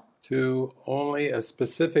condicionado to only a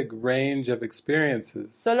specific range of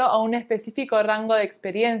experiences solo a un específico rango de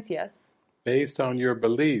experiencias based on your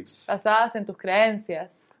beliefs, basadas en tus creencias,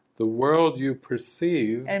 the world you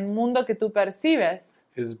perceive el mundo que tú percibes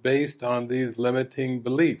is based on these limiting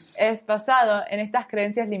beliefs. es basado en estas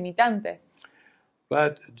creencias limitantes.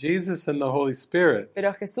 But Jesus and the Holy Spirit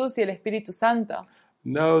Pero Jesús y el Espíritu Santo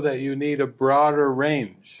know that you need a broader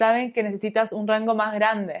range. saben que necesitas un rango más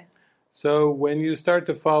grande. So when you start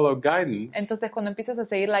to follow guidance, Entonces, cuando empiezas a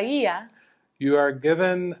seguir la guía, you are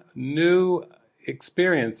given new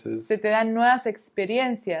experiences se te dan nuevas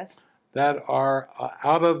experiencias that are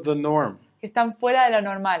out of the norm. que están fuera de lo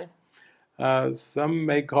normal. Some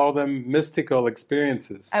may call them mystical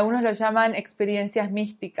experiences. Algunos lo llaman experiencias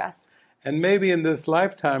místicas. And maybe in this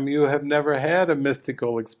lifetime you have never had a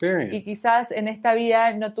mystical Y experience. quizás en esta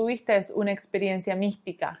vida no tuviste una experiencia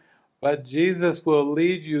mística, But Jesus will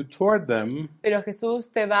lead you toward them pero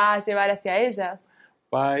Jesús te va a llevar hacia ellas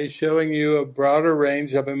by showing you a broader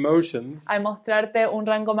range of emotions al mostrarte un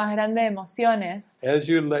rango más grande de emociones as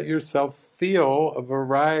you let yourself feel a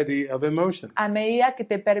variety of emotions. a medida que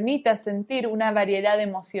te permitas sentir una variedad de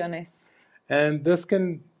emociones. And this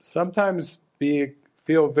can sometimes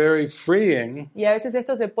feel very freeing, Y a veces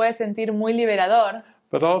esto se puede sentir muy liberador,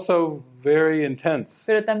 but also very intense.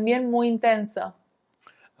 pero también muy intenso.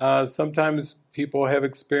 Sometimes people have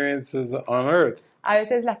experiences on earth, A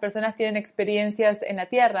veces las personas tienen experiencias en la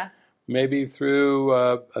tierra, maybe through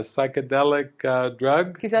a psychedelic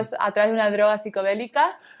drug quizás a través de una droga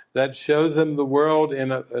psicodélica, that shows them the world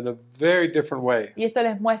in a very different way, y esto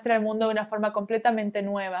les muestra el mundo de una forma completamente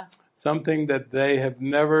nueva, something that they have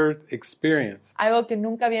never experienced. algo que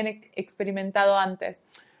nunca habían experimentado antes.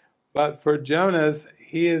 But for Jonas,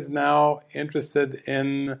 he is now interested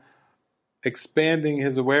in expanding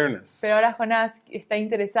his awareness. Pero ahora Jonás está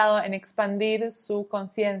interesado en expandir su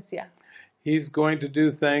conciencia. He's going to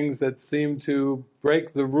do things that seem to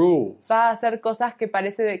break the rules Va a hacer cosas que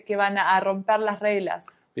parece que van a romper las reglas,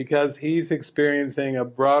 because he's experiencing a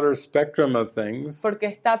broader spectrum of things, porque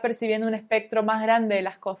está percibiendo un espectro más grande de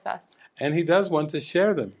las cosas and he does want to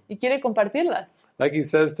share them. y quiere compartirlas. Like he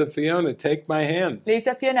says to Fiona, take my hands. Le dice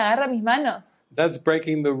a Fiona, agarra mis manos. That's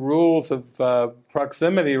breaking the rules of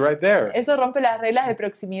proximity right there. Eso rompe las reglas de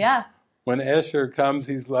proximidad. When Escher comes,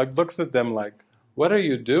 he's like, looks at them like, what are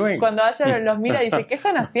you doing? Cuando ella los mira y dice, ¿qué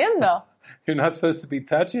están haciendo? You're not supposed to be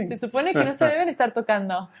touching. Se supone que no se deben estar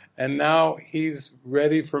tocando. And now he's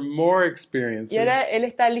ready for more Y experiences ahora él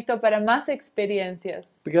está listo para más experiencias,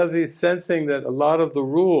 because he's sensing that a lot of the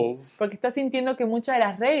rules porque está sintiendo que muchas de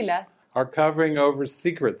las reglas are covering over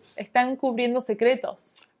secrets. Están cubriendo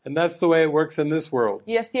secretos. And that's the way it works in this world.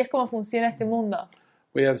 Y así es como funciona este mundo.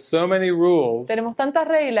 We have so many rules Tenemos tantas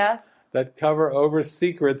reglas that cover over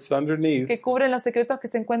secrets underneath, que cubren los secretos que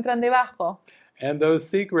se encuentran debajo. and those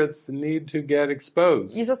secrets need to get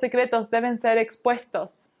exposed. Y esos secretos deben ser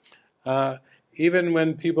expuestos. Even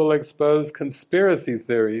when people expose conspiracy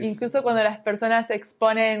theories, Incluso cuando las personas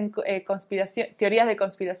exponen teorías de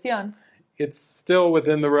conspiración, it's still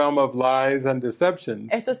within the realm of lies and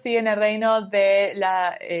deceptions, esto sigue en el reino de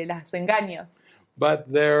los engaños.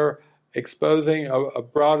 but they're exposing a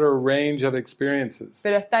broader range of experiences.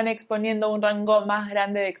 Pero están exponiendo un rango más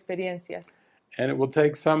grande de experiencias. And it will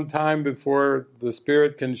take some time before the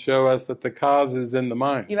Spirit can show us that the cause is in the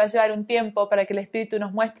mind. Y va a llevar un tiempo para que el Espíritu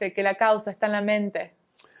nos muestre que la causa está en la mente.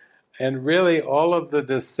 And really, all of the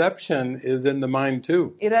deception is in the mind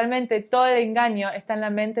too. Y realmente todo el engaño está en la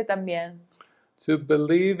mente también. To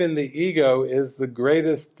believe in the ego is the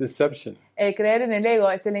greatest deception. El creer en el ego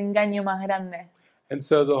es el engaño más grande. And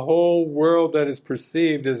so the whole world that is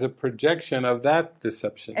perceived is a projection of that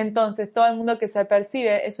deception. Entonces, todo el mundo que se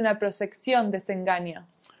percibe es una proyección de ese engaño.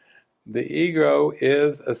 The ego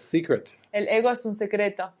is a secret El ego es un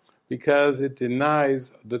secreto, because it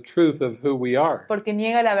denies the truth of who we are. porque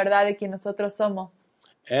niega la verdad de quien nosotros somos.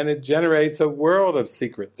 And it generates a world of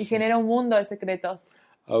secrets, Y genera un mundo de secretos,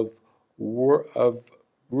 of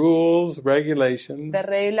rules, regulations, de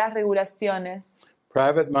reglas, regulaciones,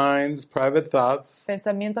 private minds, private thoughts,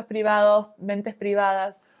 pensamientos privados, mentes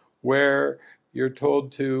privadas, where you're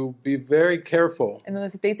told to be very careful en donde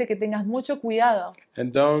se te dice que tengas mucho cuidado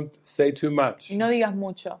and don't say too much. y no digas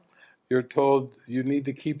mucho. You're told you need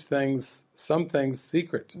to keep some things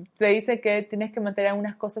secret, Se dice que tienes que mantener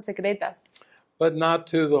algunas cosas secretas, but not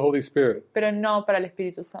to the Holy Spirit. pero no para el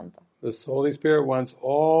Espíritu Santo. The Holy Spirit wants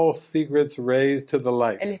all secrets raised to the El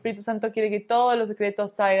light, Espíritu Santo quiere que todos los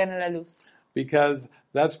secretos salgan a la luz, because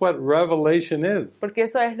that's what revelation is. porque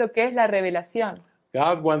eso es lo que es la revelación.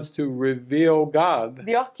 God wants to reveal God,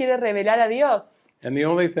 Dios quiere revelar a Dios. and the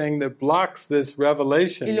only thing that blocks this Y lo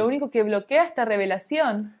revelation único que bloquea esta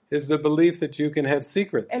revelación is the belief that you can have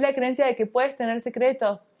secrets. es la creencia de que puedes tener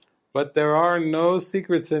secretos, But there are no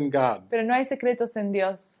secrets in God. pero no hay secretos en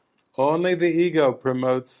Dios. Only the ego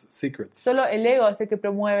promotes secrets. Solo el ego es el que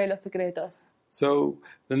promueve los secretos. So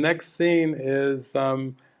the next scene is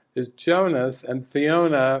Jonas and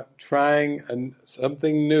Fiona trying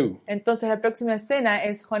something new, Entonces la próxima escena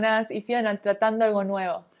es Jonás y Fiona tratando algo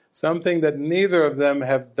nuevo, something that neither of them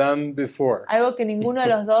have done before. algo que ninguno de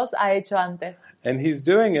los dos ha hecho antes. And he's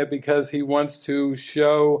doing it because he wants to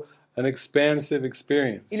show an expansive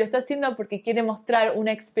experience. Y lo está haciendo porque quiere mostrar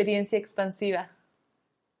una experiencia expansiva.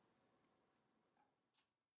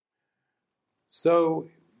 So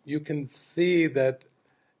you can see that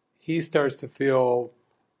he starts to feel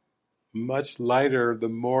much lighter the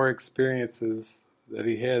more experiences that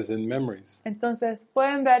he has in memories. Entonces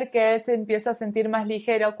pueden ver que él se empieza a sentir más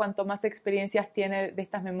ligero cuanto más experiencias tiene de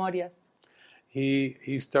estas memorias.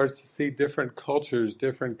 He starts to see different cultures,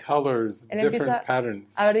 different colors, Él different empieza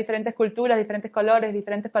patterns. a ver diferentes culturas, diferentes colores,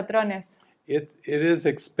 diferentes patrones. It is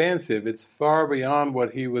expansive. It's far beyond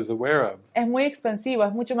what he was aware of. Es muy expansivo,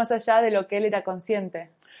 es mucho más allá de lo que él era consciente.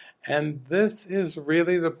 And this is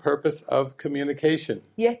really the purpose of communication.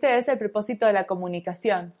 Y este es el propósito de la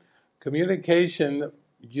comunicación. Communication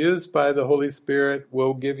used by the Holy Spirit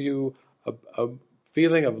will give you a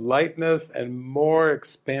feeling of lightness and more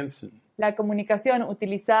expansion. La comunicación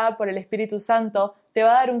utilizada por el Espíritu Santo te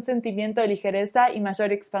va a dar un sentimiento de ligereza y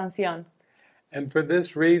mayor expansión. And for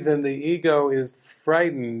this reason, the ego is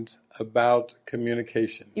frightened about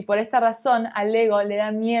communication. Y por esta razón, al ego le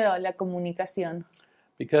da miedo la comunicación.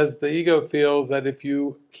 Because the ego feels that if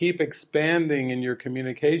you keep expanding in your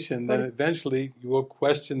communication, then eventually you will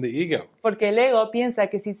question the ego. Porque el ego piensa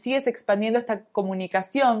que si sigues expandiendo esta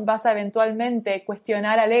comunicación, vas a eventualmente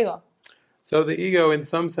cuestionar al ego. So the ego, in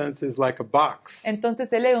some sense, is like a box.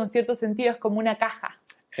 Entonces el ego, en cierto sentido, es como una caja.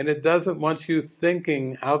 And it doesn't want you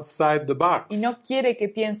thinking outside the box. Y no quiere que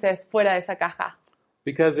pienses fuera de esa caja.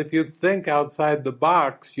 Because if you think outside the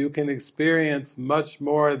box, you can experience much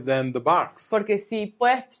more than the box. Porque si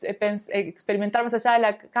puedes experimentar más allá de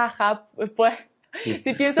la caja,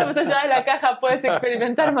 si piensas más allá de la caja, puedes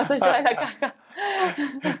experimentar más allá de la caja.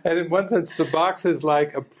 And in one sense, the box is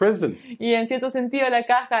like a prison. Y en cierto sentido, la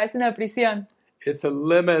caja es una prisión. It's a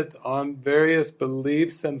limit on various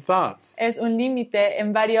beliefs and thoughts. Es un límite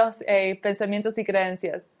en varios pensamientos y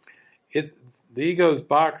creencias. The ego's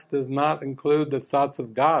box does not include the thoughts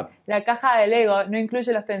of God. La caja del ego no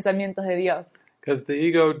incluye los pensamientos de Dios. Because the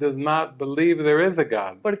ego does not believe there is a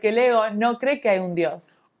God. Porque el ego no cree que hay un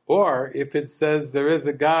Dios. Or if it says there is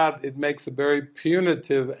a God, it makes a very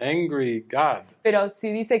punitive, angry God. Pero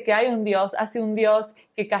si dice que hay un Dios, hace un Dios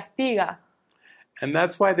que castiga. And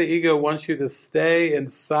that's why the ego wants you to stay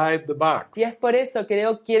inside the box. Y es por eso que el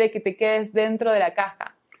ego quiere que te quedes dentro de la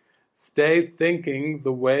caja. Stay thinking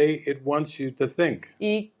the way it wants you to think.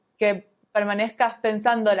 Y que permanezcas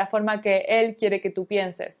pensando de la forma que él quiere que tú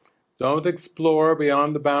pienses. Don't explore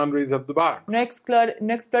beyond the boundaries of the box. No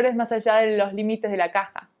explores más allá de los límites de la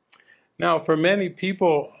caja. Now, for many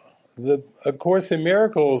people, A Course in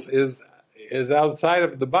Miracles is outside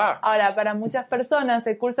of the box. Ahora, para muchas personas,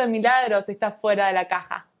 el curso de milagros está fuera de la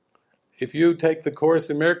caja. If you take the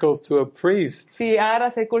Course in Miracles to a priest, Si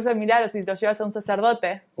agarras el curso de milagros y lo llevas a un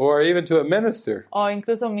sacerdote, or even to a minister, o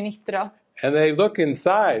incluso a un ministro, and they look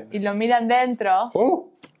inside, y lo miran dentro,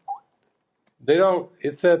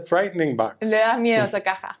 it's a frightening box. le da miedo a esa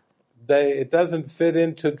caja. It doesn't fit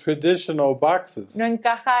into traditional boxes. No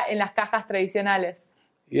encaja en las cajas tradicionales.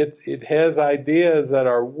 It has ideas that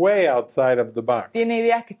are way outside of the box. Tiene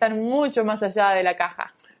ideas que están mucho más allá de la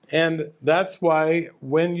caja. And that's why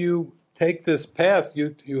when you take this path,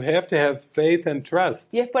 you have to have faith and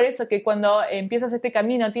trust. Y es por eso que cuando empiezas este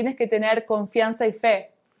camino tienes que tener confianza y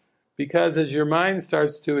fe. Because as your mind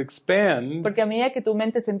starts to expand, Porque a medida que tu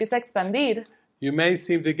mente se empieza a expandir, you may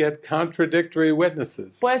seem to get contradictory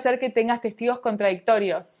witnesses. puede ser que tengas testigos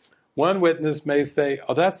contradictorios. One witness may say,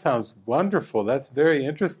 "Oh, that sounds wonderful. That's very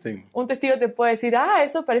interesting." Un testigo te puede decir,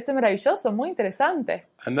 eso parece maravilloso, muy interesante.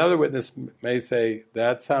 Another witness may say,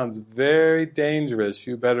 "That sounds very dangerous.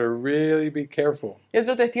 You better really be careful." Y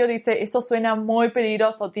otro testigo dice, eso suena muy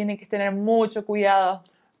peligroso, tienen que tener mucho cuidado.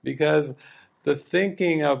 Because the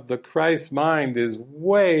thinking of the Christ mind is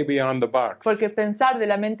way beyond the box. Porque pensar de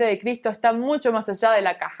la mente de Cristo está mucho más allá de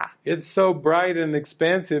la caja. It's so bright and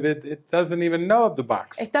expansive, it doesn't even know of the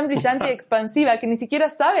box. Es tan brillante y expansiva que ni siquiera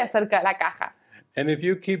sabe acerca de la caja. And if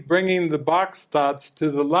you keep bringing the box thoughts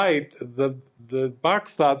to the light, the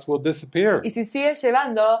box thoughts will disappear. Y si sigues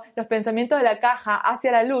llevando los pensamientos de la caja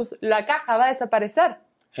hacia la luz, la caja va a desaparecer.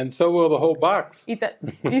 And so will the whole box.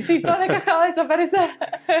 Y sí, toda la caja va a desaparecer.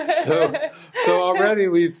 So already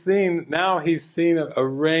he's seen a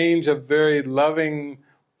range of very loving,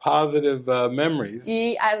 positive memories.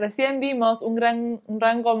 Y recién vimos un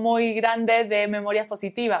rango muy grande de memorias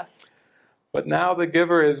positivas. But now the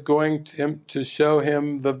giver is going to show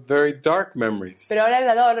him the very dark memories. Pero ahora el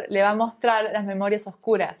dador le va a mostrar las memorias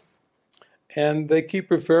oscuras. And they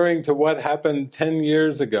keep referring to what happened 10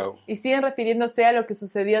 years ago. Y siguen refiriéndose a lo que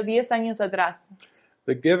sucedió 10 años atrás.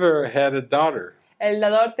 The giver had a daughter. El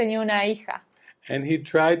dador tenía una hija. And he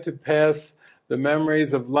tried to pass the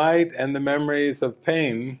memories of light and the memories of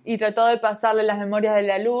pain Y trató de pasarle las memorias de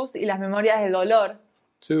la luz y las memorias del dolor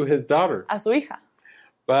to his daughter. a su hija.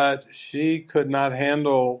 But she could not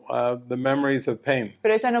handle the memories of pain.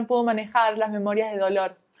 Pero ella no pudo manejar las memorias de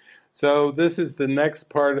dolor. So this is the next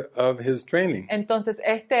part of his training. Entonces,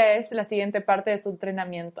 esta es la siguiente parte de su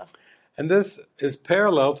entrenamiento. And this is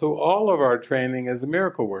parallel to all of our training as a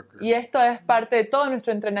miracle worker. Y esto es parte de todo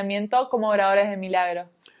nuestro entrenamiento como oradores de milagros.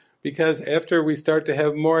 Because after we start to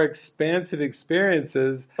have more expansive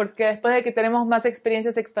experiences, Porque después de que tenemos más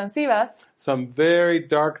experiencias expansivas, some very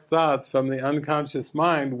dark thoughts from the unconscious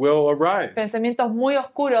mind will arise. pensamientos muy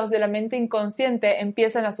oscuros de la mente inconsciente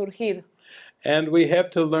empiezan a surgir. And we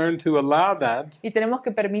have to learn to allow that Y tenemos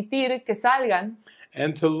que permitir que salgan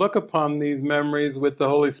and to look upon these memories with the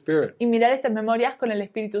Holy Spirit. y mirar estas memorias con el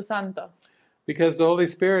Espíritu Santo. Because the Holy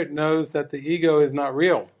Spirit knows that the ego is not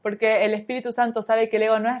real Porque el Espíritu Santo sabe que el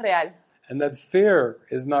ego no es real and that fear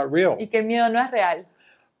is not real. y que el miedo no es real.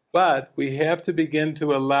 But we have to begin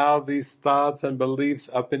to allow these thoughts and beliefs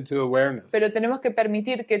up into awareness. Pero tenemos que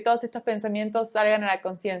permitir que todos estos pensamientos salgan a la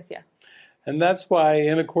conciencia. And that's why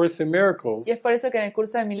in A Course in Miracles, Y es por eso que en el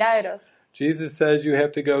curso de milagros, Jesus says you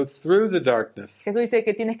have to go through the darkness Jesús dice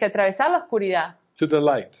que tienes que atravesar la oscuridad to the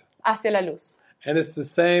light. hacia la luz. And it's the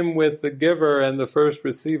same with the giver and the first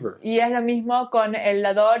receiver. Y es lo mismo con el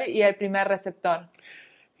dador y el primer receptor.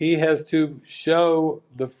 He has to show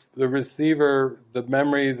the receiver the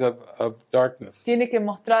memories of darkness, Tiene que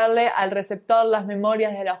mostrarle al receptor las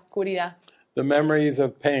memorias de la oscuridad, the memories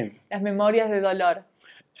of pain. las memorias de dolor.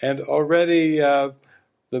 And already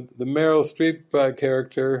the Meryl Streep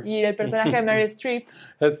character Y el personaje de Meryl Streep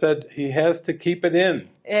has said he has to keep it in.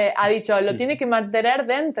 ha dicho, lo tiene que mantener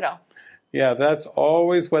dentro. Yeah, that's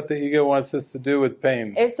always what the ego wants us to do with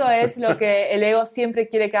pain. Eso es lo que el ego siempre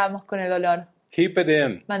quiere que hagamos con el dolor. Keep it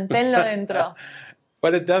in. Manténlo dentro.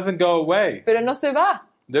 But it doesn't go away. Pero no se va.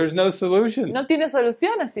 There's no solution. No tiene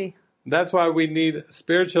solución así. That's why we need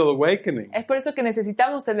spiritual awakening, Es por eso que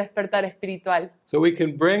necesitamos el despertar espiritual, so we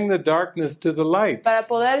can bring the darkness to the light, para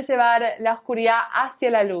poder llevar la oscuridad hacia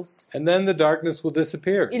la luz. and then the darkness will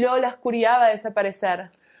disappear. Y luego la oscuridad va a desaparecer.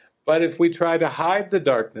 But if we try to hide the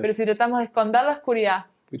Pero darkness, si tratamos de esconder la oscuridad,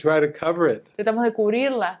 we try to cover it, tratamos de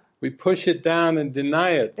cubrirla, we push it down and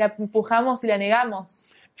deny it, la empujamos y la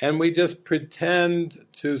negamos, and we just pretend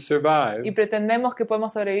to y survive pretendemos que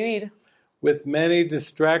podemos sobrevivir with many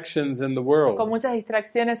distractions in the con world, muchas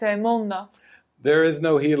distracciones en el mundo, there is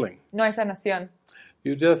no healing. no hay sanación.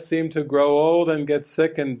 You just seem to grow old and get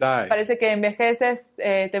sick and die. Parece que envejeces,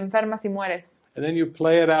 te enfermas y mueres. And then you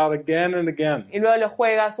play it out again and again. Y luego lo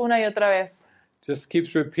juegas una y otra vez, Just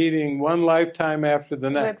keeps repeating one lifetime after the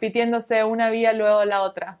next. repitiéndose una vida luego la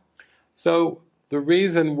otra. So the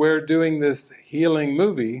reason we're doing this healing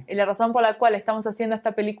movie Y la razón por la cual estamos haciendo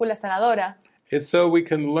esta película sanadora is so we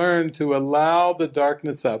can learn to allow the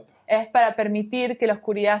darkness up es para permitir que la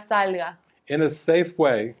oscuridad salga in a safe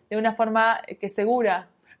way de una forma que segura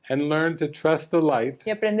and learn to trust the light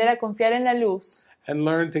y aprender a confiar en la luz and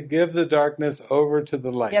learn to give the darkness over to the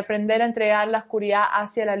y light. aprender a entregar la oscuridad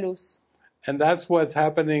hacia la luz. And that's what's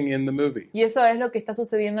happening in the movie. Y eso es lo que está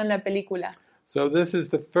sucediendo en la película. So this is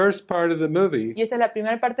the first part of the movie Y esta es la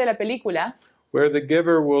primera parte de la película where the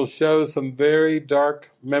giver will show some very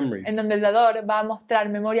dark memories. en donde el dador va a mostrar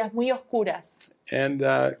memorias muy oscuras And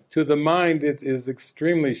to the mind, it is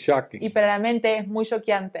extremely y shocking. para la mente es muy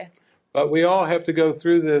choqueante. But we all have to go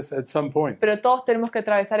through this at some point. Pero todos tenemos que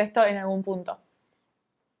atravesar esto en algún punto.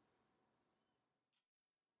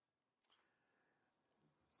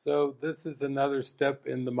 So this is another step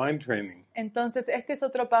in the mind training. Entonces, este es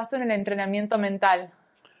otro paso en el entrenamiento mental.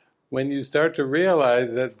 When you start to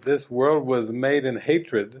realize that this world was made in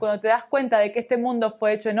hatred Cuando te das cuenta de que este mundo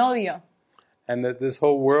fue hecho en odio and that this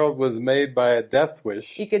whole world was made by a death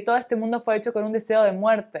wish y que todo este mundo fue hecho con un deseo de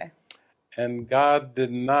muerte and God did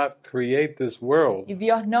not create this world, y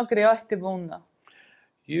Dios no creó este mundo,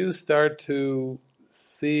 you start to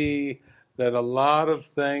see that a lot of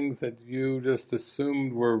things that you just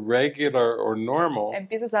assumed were regular or normal,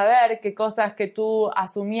 empiezas a ver que cosas que tú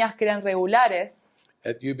asumías que eran regulares,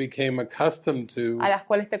 that you became accustomed to, a las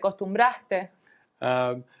cuales te acostumbraste,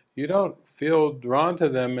 you don't feel drawn to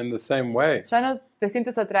them in the same way ya no te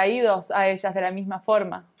sientes atraídos a ellas de la misma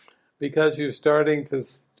forma, because you're starting to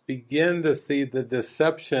begin to see the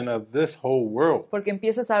deception of this whole world. porque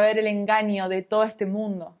empiezas a ver el engaño de todo este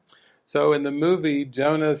mundo. So in the movie,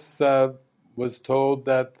 Jonas was told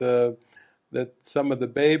that some of the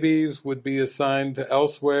babies would be assigned to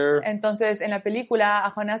elsewhere, Entonces, en la película,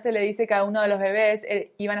 a Jonás se le dice que a uno de los bebés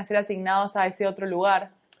iban a ser asignados a ese otro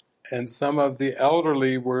lugar and some of the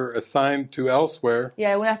elderly were assigned to elsewhere. y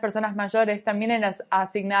algunas personas mayores también eran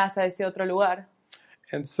asignadas a ese otro lugar.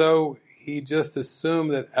 And so he just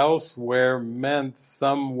assumed that elsewhere meant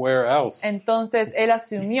somewhere else, Entonces, él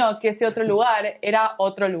asumió que ese otro lugar era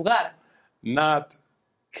otro lugar, not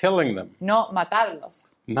killing them, no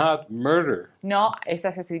matarlos, not murder. no ese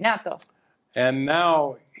asesinato. And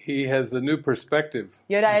now he has a new perspective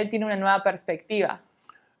Y ahora él tiene una nueva perspectiva,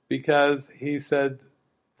 because he said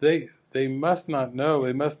they must not know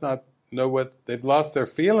what they've lost their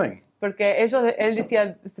feeling porque él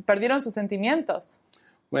decía, perdieron sus sentimientos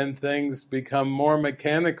when things become more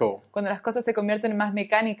mechanical cuando las cosas se convierten en más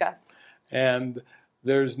mecánicas and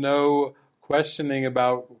there's no questioning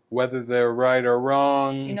about whether they're right or y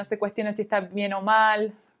wrong. no se cuestiona si está bien o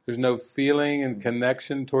mal, There's no feeling and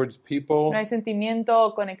connection towards people. no hay sentimiento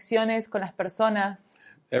o conexiones con las personas.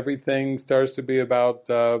 Everything starts to be about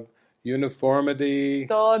uniformity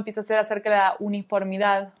Todo empieza a ser acerca de la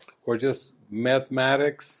uniformidad, or just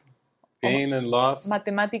mathematics, gain and loss.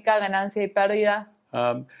 matemática, ganancia y pérdida.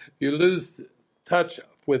 You lose touch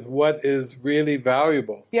with what is really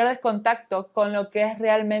valuable. Pierdes contacto con lo que es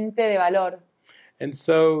realmente de valor. And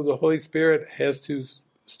so the Holy Spirit has to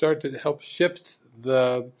start to help shift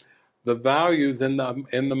the values in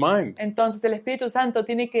the mind, Entonces el Espíritu Santo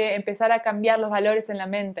tiene que empezar a cambiar los valores en la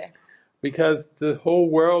mente, because the whole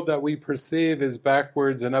world that we perceive is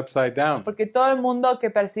backwards and upside down. porque todo el mundo que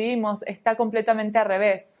percibimos está completamente al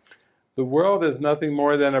revés. The world is nothing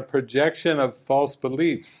more than a projection of false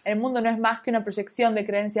beliefs. El mundo no es más que una proyección de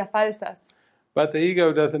creencias falsas, But the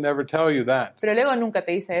ego doesn't ever tell you that. pero el ego nunca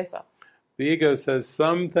te dice eso. The ego says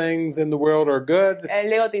some things in the world are good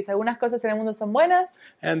El ego te dice, algunas cosas en el mundo son buenas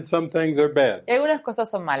and some things are bad. y algunas cosas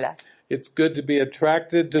son malas. It's good to be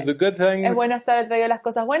attracted to the good Es things bueno estar atraído a las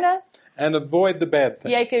cosas buenas and avoid the bad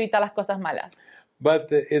y hay things. que evitar las cosas malas.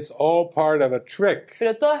 But it's all part of a trick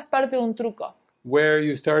Pero todo es parte de un truco where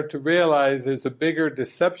you start to realize there's a bigger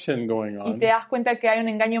deception going Y on. te das cuenta que hay un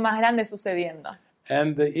engaño más grande sucediendo.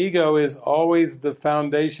 And the ego is always the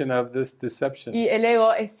foundation of this deception. Y el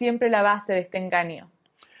ego es siempre la base de este engaño.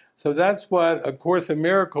 So that's what A Course in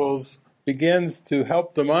Miracles begins to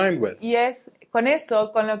help the mind with. Y es con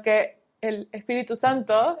eso con lo que el Espíritu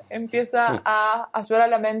Santo empieza a ayudar a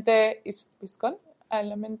la mente. ¿Iscon? A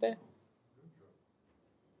la mente.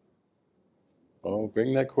 Oh,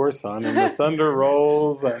 bring that course on, and the thunder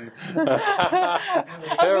rolls, and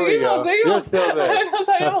there we go. Seguimos. You're still there. No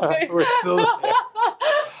sabíamos que... We're still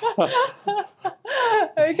there.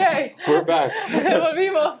 Okay. We're back.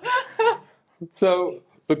 Volvimos. So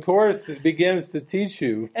the course begins to teach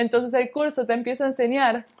you Entonces el curso te empieza a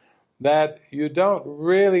enseñar that you don't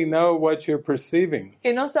really know what you're perceiving,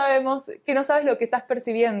 que no sabes lo que estás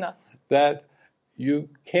percibiendo, that you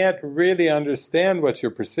can't really understand what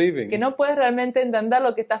you're perceiving, que no puedes realmente entender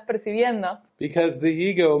lo que estás percibiendo, because the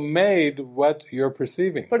ego made what you're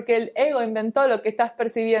perceiving. porque el ego inventó lo que estás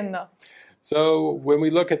percibiendo. So when we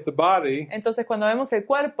look at the body Entonces cuando vemos el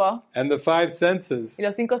cuerpo and the five senses y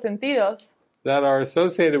los 5 sentidos that are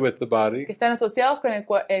associated with the que body, están asociados con el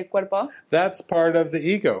cuerpo, that's part of the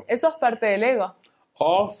ego. eso es parte del ego.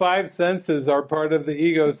 All five senses are part of the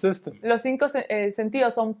ego system, Los 5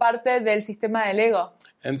 sentidos son parte del sistema del ego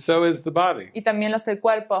and so is the body. y también los del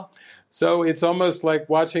cuerpo. So it's almost like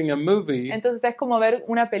watching a movie Entonces es como ver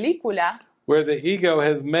una película where the ego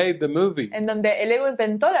has made the movie, en donde el ego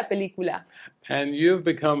inventó la película and you've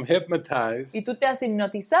become hypnotized y tú te has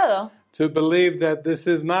hipnotizado to believe that this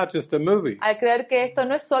is not just a movie, al creer que esto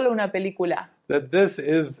no es solo una película, that this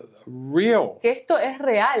is real, que esto es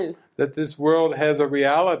real, that this world has a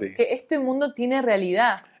reality, que este mundo tiene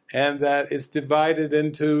realidad and that it's divided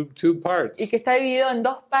into two parts, y que está dividido en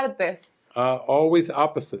 2 partes, always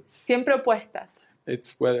opposites. siempre opuestas.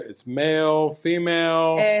 It's whether it's male,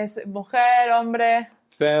 female, Es mujer, hombre,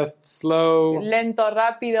 fast, slow, lento,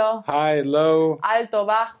 rápido, high, low, alto,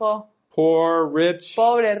 bajo, poor, rich.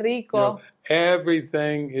 pobre, You know, rico.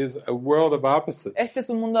 everything is a world of opposites. Este es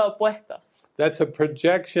un mundo de opuestos, That's a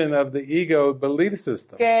projection of the ego belief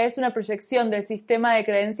system. que es una proyección del sistema de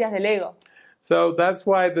creencias del ego. So that's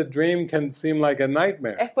why the dream can seem like a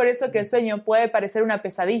nightmare, Es por eso que el sueño puede parecer una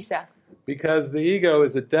pesadilla, because the ego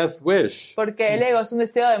is a death wish, porque el ego es un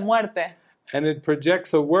deseo de muerte and it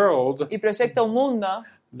projects a world y proyecta un mundo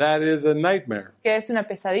that is a nightmare. que es una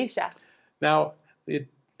pesadilla. Now, the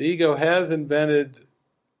ego has invented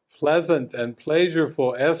pleasant and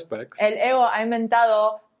pleasureful aspects El ego ha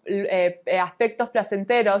inventado aspectos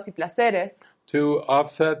placenteros y placeres to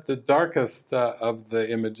offset the darkest of the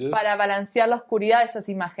images, para balancear la oscuridad de esas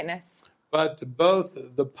imágenes. but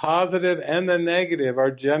both the positive and the negative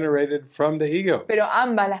are generated from the ego. Pero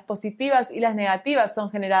ambas, las positivas y las negativas, son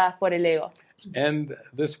generadas por el ego. And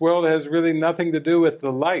this world has really nothing to do with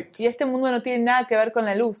the light, Y este mundo no tiene nada que ver con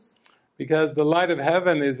la luz, because the light of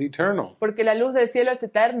heaven is eternal. porque la luz del cielo es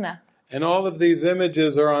eterna. And all of these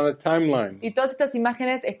images are on a timeline, Y todas estas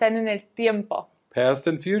imágenes están en el tiempo, past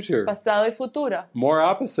and future, pasado y futuro, more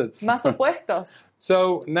opposites. más opuestos.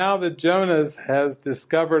 So now that Jonas has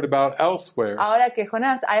discovered about elsewhere, Ahora que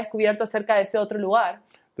Jonás ha descubierto acerca de ese otro lugar,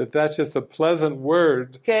 that that's just a pleasant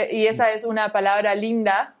word y esa es una palabra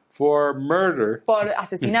linda for murder, por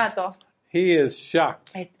asesinato, he is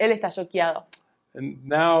shocked. él está choqueado. And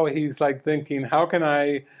now he's like thinking, how can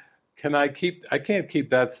I can't keep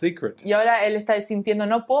that secret. Y ahora él está sintiendo,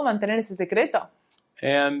 no puedo mantener ese secreto.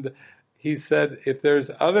 And he said, if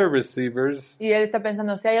there's other receivers, Y él está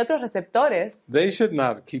pensando, si hay otros receptores, they should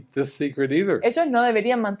not keep this secret either. ellos no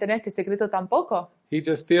deberían mantener este secreto tampoco. He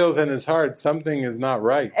just feels in his heart something is not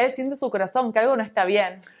right. Él siente en su corazón que algo no está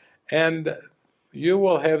bien. And you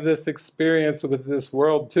will have this experience with this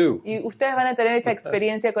world too. Y ustedes van a tener esta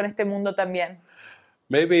experiencia con este mundo también.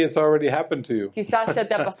 Maybe it's already happened to you. Quizás ya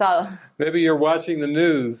te ha pasado. Maybe you're watching the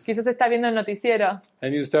news Quizás estás viendo el noticiero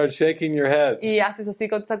and you start shaking your head y haces así,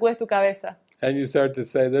 sacudes tu cabeza. and you start to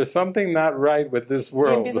say, there's something not right with this Y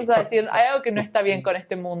world. empiezas a decir, hay algo que no está bien con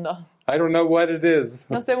este mundo. I don't know what it is,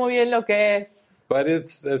 No sé muy bien lo que es, but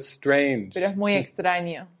it's strange. pero es muy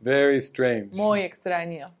extraño. Very strange. Muy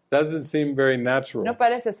extraño. Doesn't seem very natural. No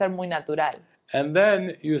parece ser muy natural. And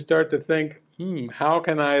then you start to think, how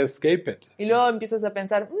can I escape it? Y luego empiezas a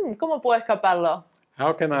pensar, ¿cómo puedo escaparlo?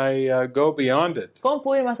 How can I go beyond it? ¿Cómo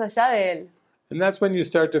puedo ir más allá de él? And that's when you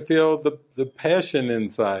start to feel the passion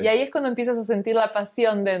inside, Y ahí es cuando empiezas a sentir la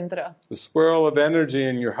pasión dentro. the swirl of energy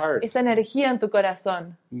in your heart. Esa energía en tu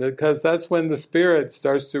corazón. Because that's when the spirit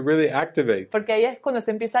starts to really activate. Porque ahí es cuando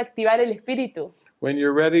se empieza a activar el espíritu. when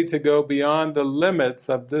you're ready to go beyond the limits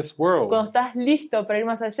of this Cuando world estás listo para ir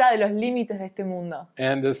más allá de los límites de este mundo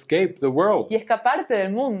and escape the world. y escaparte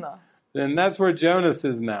del mundo. And that's where Jonas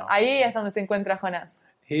is now. Ahí es donde se encuentra Jonás.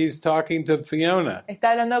 He's talking to Fiona,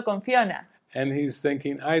 Está hablando con Fiona and he's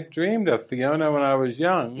thinking, I dreamed of Fiona when I was y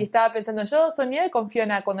young, estaba pensando, yo soñé con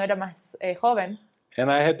Fiona cuando era más joven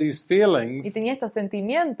and I had these y feelings. tenía estos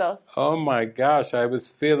sentimientos. Oh my gosh, I was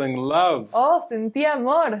feeling love Oh, sentía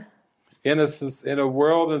amor in a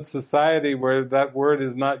world and society where that word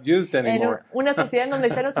is not used en anymore. una sociedad en donde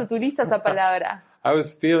ya no se utiliza esa palabra. I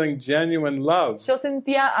was feeling genuine love, Yo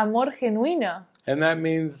sentía amor genuino and that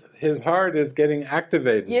means his heart is getting y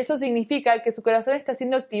activated. eso significa que su corazón está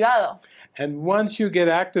siendo activado. And once you get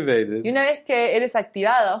Y activated una vez que eres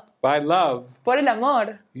activado by love, por el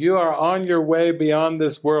amor, you are on your way beyond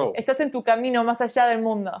this world. estás en tu camino más allá del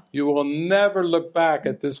mundo. You will never look back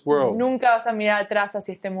at this world Nunca vas a mirar atrás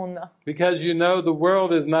hacia este mundo. because you know the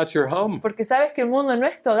world is not your home. Porque sabes que el mundo no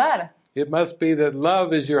es tu hogar. It must be that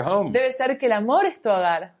love is your home. Debe ser que el amor es tu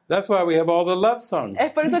hogar. That's why we have all the love songs.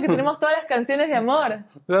 Es por eso que tenemos todas las canciones de amor.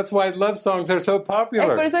 That's why love songs are so Es por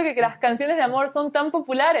popular. eso que las canciones de amor son tan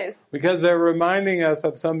populares. Because they're reminding us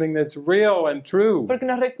of something that's real and true. Porque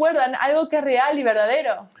nos recuerdan algo que es real y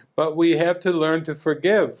verdadero. But we have to learn to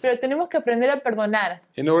forgive Pero tenemos que aprender a perdonar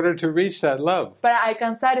in order to reach that love. para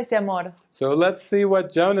alcanzar ese amor. So let's see what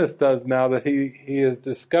Jonas does now that he has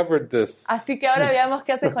discovered this. Así que ahora veamos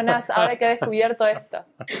qué hace Jonás ahora que ha descubierto esto.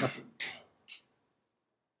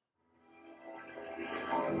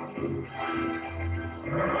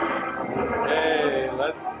 Hey,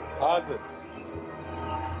 let's pause it.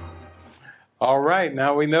 All right,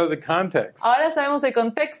 now we know the context. Ahora sabemos el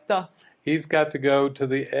contexto. He's got to go to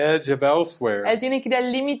the edge of elsewhere Él tiene que ir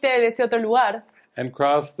al límite de ese otro lugar and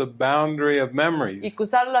cross the boundary of y memories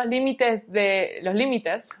cruzar los límites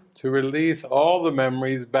to release all the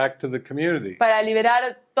memories back to the community. para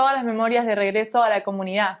liberar todas las memorias de regreso a la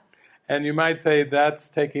comunidad. And you might say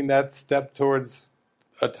that's taking that step towards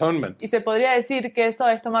atonement, Y se podría decir que eso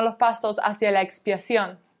es tomar los pasos hacia la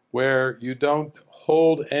expiación, where you don't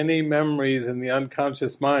hold any memories in the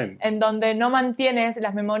unconscious mind. en donde no mantienes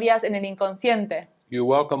las memorias en el inconsciente, You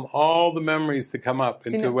welcome all the memories to come up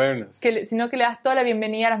into awareness. sino que le das toda la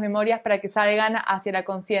bienvenida a las memorias para que salgan hacia la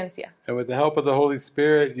conciencia. And with the help of the Holy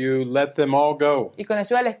Spirit, you let them all go. Y con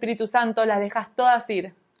ayuda del Espíritu Santo las dejas todas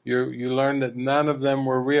ir. You learn that none of them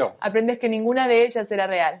were real. Aprendes que ninguna de ellas era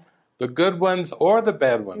real. The good ones or the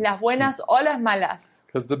bad ones. Las buenas o las malas.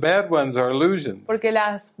 Because the bad ones are illusions. Porque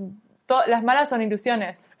las malas son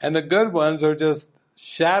ilusiones. And the good ones are just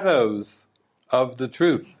shadows of the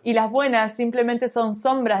truth. Y las buenas simplemente son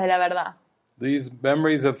sombras de la verdad. These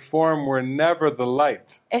memories of form were never the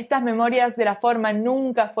light. Estas memorias de la forma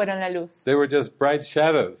nunca fueron la luz. They were just bright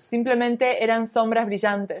shadows. Simplemente eran sombras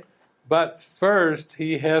brillantes. But first,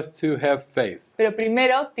 he has to have faith. Pero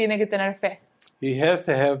primero tiene que tener fe. He has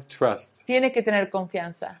to have trust. Tiene que tener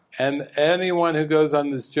confianza. And anyone who goes on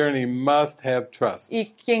this journey must have trust.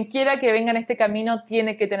 Y quien quiera que venga en este camino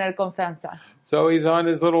tiene que tener confianza. So he's on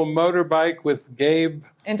his little motorbike with Gabe,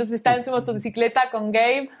 Entonces está en su motocicleta con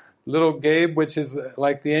Gabe, little Gabe, which is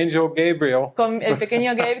like the angel Gabriel. con el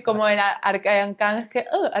pequeño Gabe como el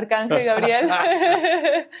arcángel Gabriel.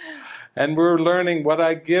 And we're learning what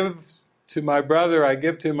I give to my brother, I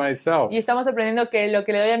give to myself. Y estamos aprendiendo que lo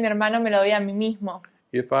que le doy a mi hermano me lo doy a mí mismo.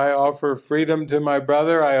 If I offer freedom to my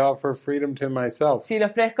brother, I offer freedom to myself. Si le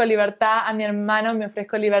ofrezco libertad a mi hermano, me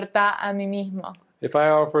ofrezco libertad a mí mismo. If I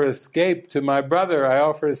offer escape to my brother, I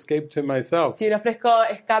offer escape to myself. Si le ofrezco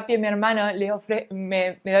escape a mi hermano,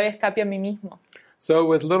 me doy escape a mí mismo. So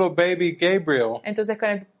with little baby Gabriel, Entonces con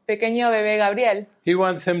el pequeño bebé Gabriel, he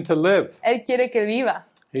wants him to live. él quiere que viva.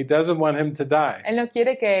 He doesn't want him to die. Él no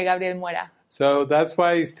quiere que Gabriel muera. So that's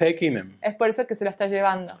why he's taking him. Es por eso que se lo está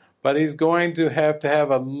llevando. But he's going to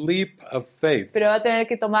have a leap of faith Pero va a tener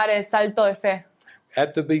que tomar el salto de fe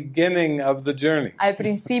at the beginning of the journey. al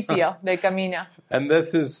principio del camino. And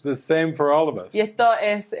this is the same for all of us. Y esto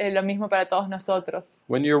es lo mismo para todos nosotros.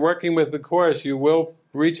 When you're working with the course, you will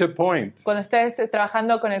reach a point Cuando estés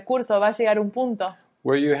trabajando con el curso, va a llegar un punto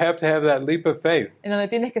where you have to have that leap of faith. en donde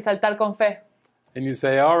tienes que saltar con fe. And you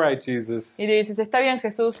say, all right, Jesus, Y le dices, está bien,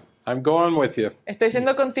 Jesús, I'm going with you. estoy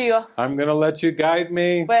yendo contigo. I'm going to let you guide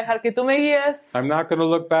me. Voy a dejar que tú me guíes. I'm not going to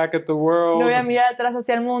look back at the No world. voy a mirar atrás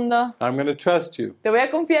hacia el mundo. I'm going to trust you. Te voy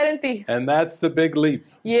a confiar en ti. And that's the big leap.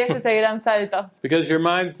 Y ese es el gran salto. Because your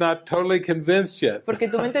mind's not totally convinced yet. Porque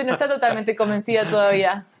tu mente no está totalmente convencida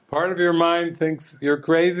todavía. Part of your mind thinks you're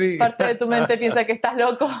crazy. Parte de tu mente piensa que estás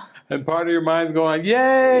loco. And part of your mind's going,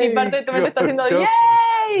 yay! Y parte de tu mente está haciendo Go-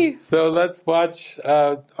 ¡yay! ¡Yay! So let's watch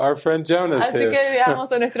our friend Jonas Así here. que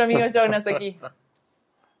veamos a nuestro amigo Jonas aquí.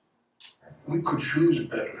 We could choose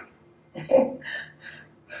better.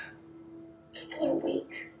 People are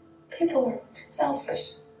weak. People are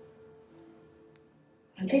selfish.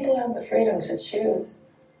 When people have the freedom to choose,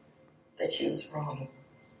 they choose wrong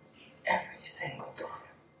every single time.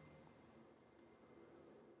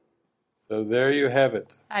 So there you have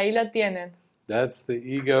it. Ahí lo tienen. That's the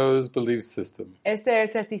ego's belief system. Ese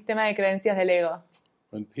es el sistema de creencias del ego.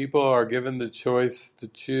 When people are given the choice to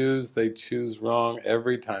choose, they choose wrong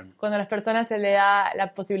every time. Cuando a las personas se le da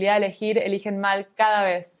la posibilidad de elegir, eligen mal cada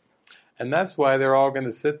vez. And that's why they're all going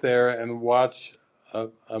to sit there and watch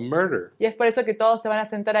a murder. Y es por eso que todos se van a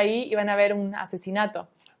sentar ahí y van a ver un asesinato.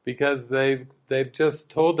 Because they've just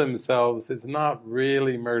told themselves it's not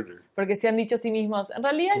really murder. Porque se han dicho a sí mismos, en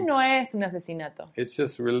realidad no es un asesinato. It's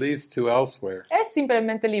just released to elsewhere. Es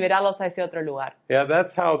simplemente liberarlos a ese otro lugar. Yeah,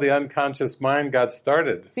 that's how the unconscious mind got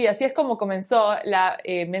started. Sí, así es como comenzó la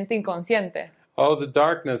mente inconsciente. Oh, the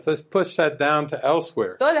darkness, let's push that down to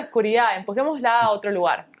elsewhere. Toda la oscuridad, empujémosla a otro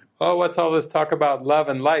lugar. Oh, what's all this talk about love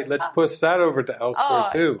and light? Let's push that over to elsewhere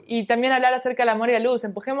too. Y también hablar acerca del amor y la luz,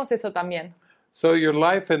 empujemos eso también. So your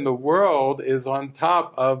life in the world is on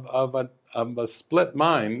top of a split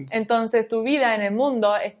mind. Entonces tu vida en el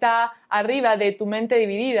mundo está arriba de tu mente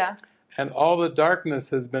dividida. And all the darkness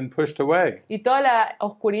has been pushed away. Y toda la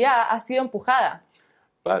oscuridad ha sido empujada.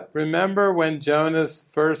 But remember when Jonas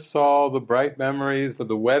first saw the bright memories of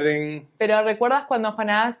the wedding? Pero ¿recuerdas cuando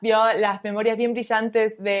Jonás vio las memorias bien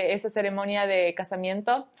brillantes de esa ceremonia de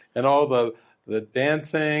casamiento? And all the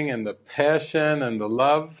dancing and the passion and the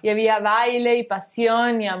love? Y había baile y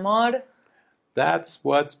pasión y amor. That's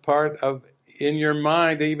what's part of in your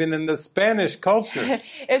mind, even in the Spanish culture.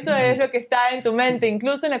 Eso es lo que está en tu mente,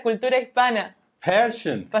 incluso en la cultura hispana.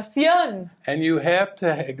 Passion. Pasión. And you have to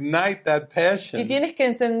ignite that Y passion. tienes que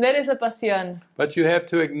encender esa pasión. But you have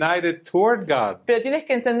to ignite it toward God. Pero tienes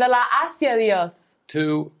que encenderla hacia Dios.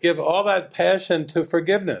 To give all that passion to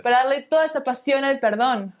forgiveness. Para darle toda esa pasión al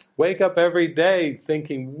perdón. Wake up every day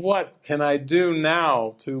thinking, what can I do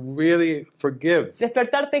now to really forgive?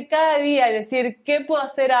 Despertarte cada día y decir, ¿qué puedo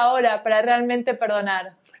hacer ahora para realmente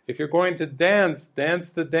perdonar? If you're going to dance, dance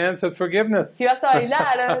the dance of forgiveness. Si vas a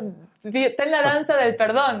bailar, ten la danza del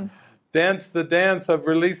perdón. Dance the dance of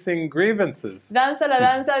releasing grievances. Danza la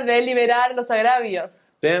danza de liberar los agravios.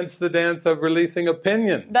 Dance the dance of releasing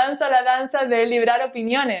opinions. Danza la danza de liberar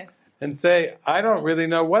opiniones. And say, I don't really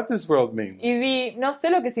know what this world means. Y di, no sé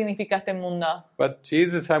lo que significa este mundo. But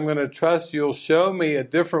Jesus, I'm going to trust you'll show me a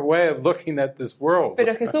different way of looking at this world.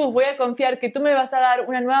 Pero Jesús, voy a confiar que tú me vas a dar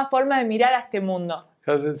una nueva forma de mirar a este mundo.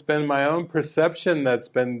 Because it's been my own perception that's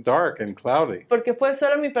been dark and cloudy. Porque fue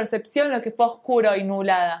solo mi percepción lo que fue oscuro y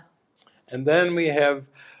nublada. And then we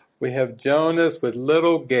have Jonas with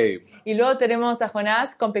little Gabe. Y luego tenemos a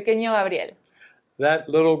Jonás con pequeño Gabriel. That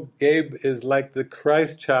little Gabe is like the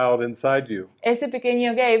Christ child inside you. Ese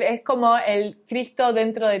pequeño Gabe es como el Cristo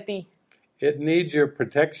dentro de ti. It needs your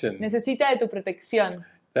protection. Necesita de tu protección.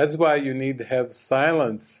 That's why you need to have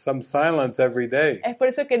silence, some silence every day. Es por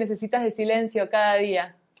eso que necesitas de silencio cada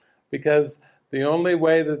día. Because the only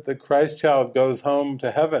way that the Christ child goes home to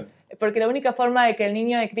heaven Porque la única forma de que el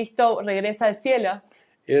niño de Cristo regresa al cielo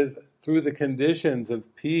is through the conditions of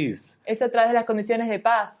peace, es a través de las condiciones de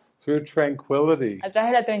paz, through tranquility. a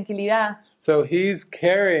través de la tranquilidad. So he's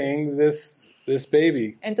carrying this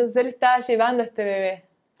baby, Entonces él está llevando a este bebé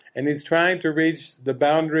and he's trying to reach the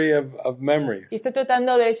boundary of memories. y está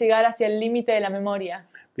tratando de llegar hacia el límite de la memoria.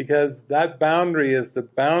 Because that boundary is the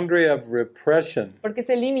boundary of repression, Porque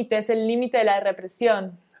ese límite es el límite de la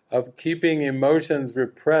represión, of keeping emotions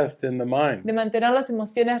repressed in the mind. de mantener las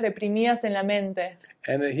emociones reprimidas en la mente.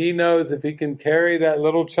 And he knows if he can carry that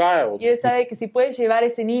little child Y él sabe que si puede llevar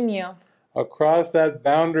ese niño across that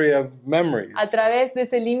boundary of memories, a través de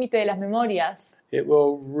ese límite de las memorias, it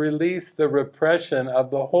will release the repression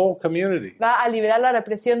of the whole community. va a liberar la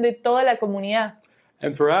represión de toda la comunidad.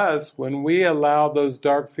 And for us, when we allow those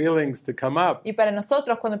dark feelings to come up, Y para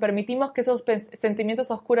nosotros, cuando permitimos que esos sentimientos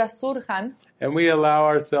oscuros surjan and we allow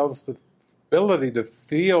ourselves the ability to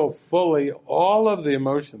feel fully all of the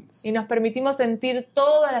emotions y nos permitimos sentir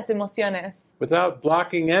todas las emociones, without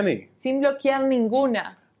blocking any, sin bloquear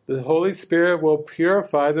ninguna, the Holy Spirit will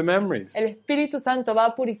purify the memories el Espíritu Santo va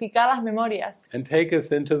a purificar las memorias and take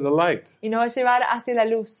us into the light. y nos va a llevar hacia la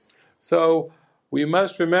luz. So we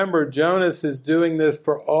must remember Jonas is doing this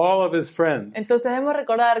for all of his friends Entonces debemos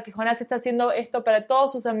recordar que Jonás está haciendo esto para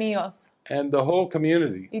todos sus amigos and the whole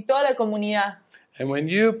community. y toda la comunidad. And when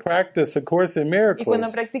you practice A Course in Y cuando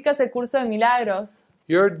Miracles, practicas el curso de milagros,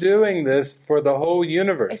 You're doing this for the whole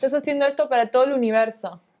universe. Estás haciendo esto para todo el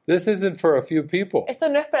universo. This isn't for a few people. Esto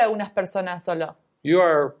no es para algunas personas solo. You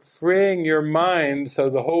are freeing your mind so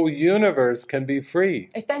the whole universe can be free.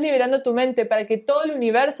 Estás liberando tu mente para que todo el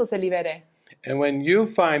universo se libere. And when you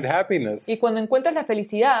find happiness, Y cuando encuentras la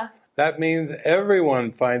felicidad, that means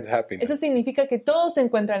everyone finds eso happiness. significa que todos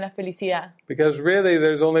encuentran la felicidad. Because really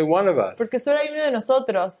there's only one of us Porque solo hay uno de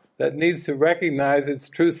nosotros that needs to recognize its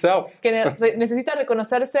true self que necesita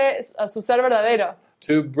reconocerse a su ser verdadero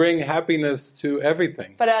to bring happiness to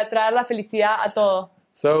everything. para traer la felicidad a todo.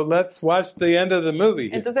 So let's watch the end of the movie.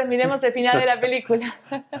 Entonces miremos el final de la película.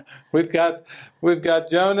 We've got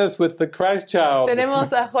Jonas with the Christ child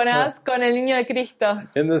Tenemos a Jonás con el niño de Cristo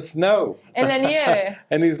in the snow. en la nieve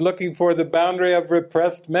And he's looking for the boundary of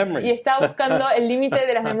repressed y memories. está buscando el límite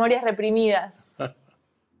de las memorias reprimidas. Day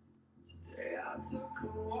I took a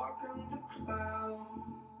walk on the clouds.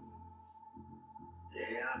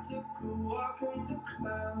 Day I took a walk on the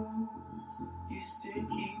clouds. Used to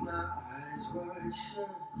keep my eyes wide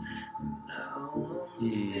shut. Now I'm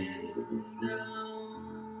staring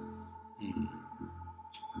down.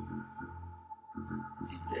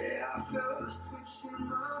 Today I felt a switch in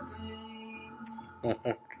my veins.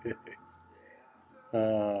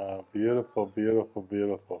 Okay. Beautiful, beautiful,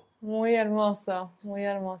 beautiful. Muy hermoso, muy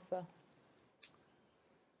hermoso.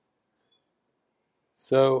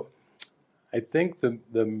 So, I think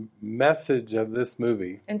the message of this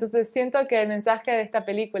movie Entonces siento que el mensaje de esta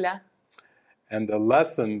película, and the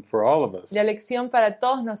lesson for all of us la lección para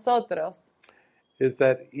todos nosotros, is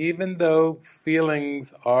that even though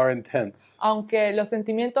feelings are intense, aunque los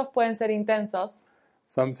sentimientos pueden ser intensos,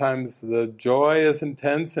 sometimes the joy is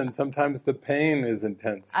intense and sometimes the pain is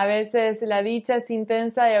intense. a veces la dicha es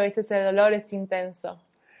intensa y a veces el dolor es intenso.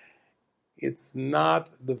 It's not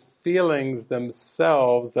the feelings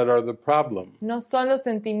themselves that are the problem. No son los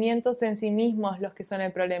sentimientos en sí mismos los que son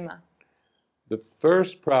el problema. The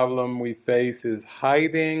first problem we face is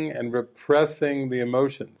hiding and repressing the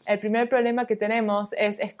emotions. El primer problema que tenemos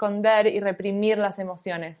es esconder y reprimir las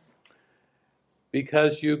emociones.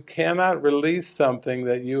 Because you cannot release something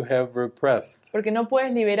that you have repressed. Porque no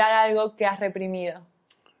puedes liberar algo que has reprimido.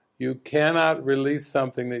 You cannot release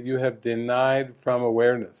something that you have denied from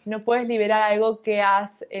awareness. No puedes liberar algo que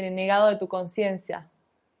has negado de tu conciencia.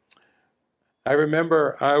 I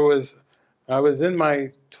remember I was in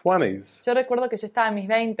my 20s Yo recuerdo que yo estaba en mis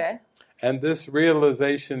 20 and this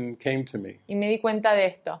realization came to me. y me di cuenta de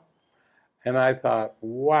esto. And I thought,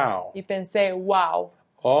 wow, Y pensé, wow,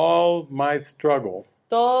 all my struggle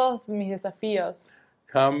todos mis desafíos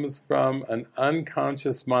comes from an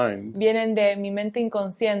unconscious mind vienen de mi mente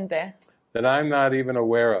inconsciente, that I'm not even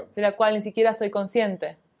aware of. de la cual ni siquiera soy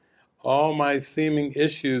consciente. All my seeming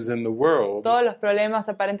issues in the world Todos los problemas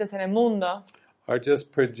aparentes en el mundo are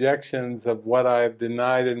just projections of what I've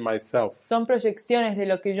denied in myself. son proyecciones de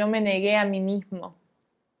lo que yo me negué a mí mismo.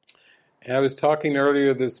 And I was talking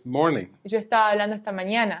earlier this morning Y yo estaba hablando esta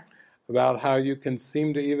mañana about how you can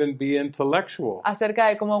seem to even be intellectual acerca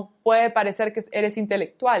de cómo puede parecer que eres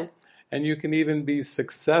intelectual and you can even be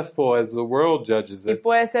successful as the world judges y it.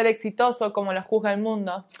 puedes ser exitoso como lo juzga el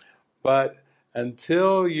mundo, But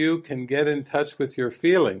until you can get in touch with your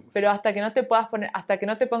feelings pero hasta que no te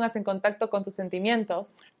pongas en contacto con tus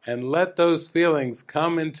sentimientos and let those feelings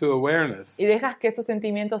come into awareness, y dejas que esos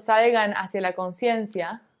sentimientos salgan hacia la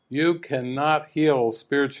conciencia, you cannot heal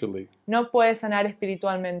spiritually. no puedes sanar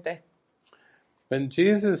espiritualmente. When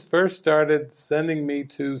Jesus first started sending me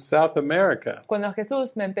to South America Cuando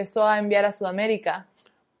Jesús me empezó a enviar a Sudamérica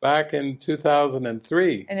back in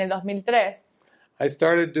 2003, en el 2003, I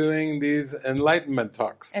started doing these enlightenment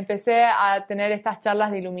talks empecé a tener estas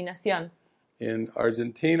charlas de iluminación in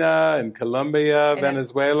Argentina, in Colombia, En-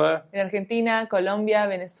 Venezuela, en Argentina, Colombia,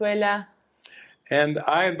 Venezuela, and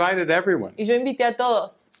I invited everyone. y yo invité a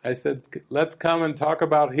todos. I said, let's come and talk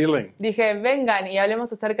about healing. Dije, vengan y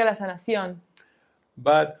hablemos acerca de la sanación.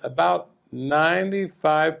 But about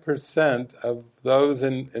 95% of those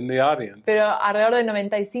in the audience Pero alrededor del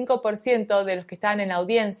 95% de los que estaban en la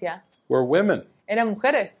audiencia were women. eran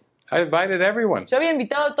mujeres. I invited everyone, Yo había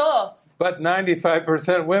invitado a todos, but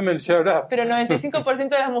 95% women showed up. pero el 95%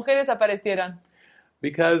 de las mujeres aparecieron.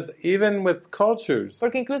 Because even with cultures,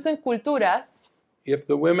 Porque incluso en culturas, if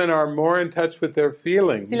the women are more in touch with their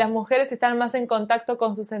feelings si las mujeres están más en contacto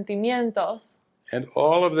con sus sentimientos and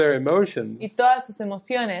all of their emotions, y todas sus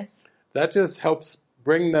emociones, that just helps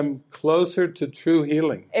bring them closer to true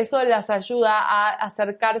healing. eso las ayuda a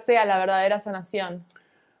acercarse a la verdadera sanación.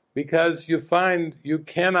 Because you find you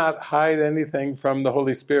cannot hide anything from the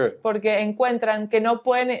Holy Spirit. Porque encuentran que no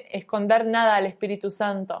pueden esconder nada al Espíritu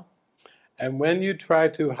Santo. And when you try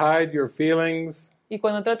to hide your feelings Y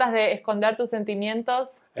cuando tratas de esconder tus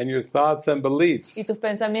sentimientos and your thoughts and beliefs, y tus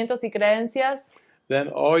pensamientos y creencias, then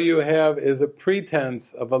all you have is a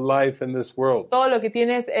pretense of a life in this world. todo lo que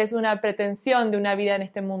tienes es una pretensión de una vida en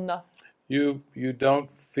este mundo. You don't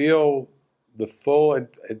feel the full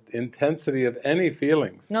intensity of any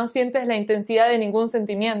feelings. No sientes la intensidad de ningún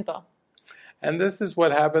sentimiento. And this is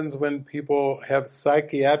what happens when people have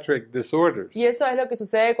psychiatric disorders. Y eso es lo que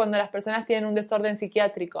sucede cuando las personas tienen un desorden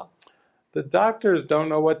psiquiátrico. The doctors don't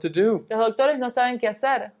know what to do. Los doctores no saben qué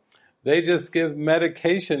hacer. They just give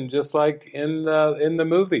medication just like in the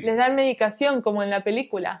movie. Les dan medicación como en la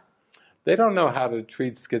película. They don't know how to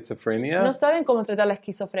treat schizophrenia. No saben cómo tratar la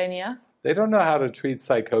esquizofrenia. They don't know how to treat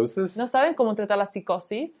psychosis, No saben cómo tratar la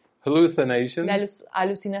psicosis, hallucinations. las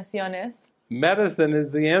alucinaciones. Medicine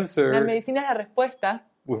is the La answer medicina es la respuesta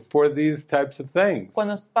for these types of things.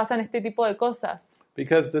 cuando pasan este tipo de cosas.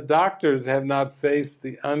 Because the doctors have not faced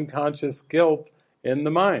the unconscious guilt in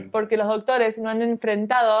the mind. Porque los doctores no han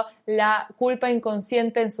enfrentado la culpa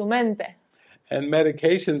inconsciente en su mente. And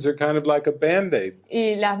medications are kind of like a Band-Aid.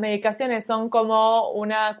 Y las medicaciones son como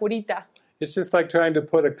una curita. It's just like trying to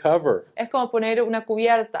put a cover Es como poner una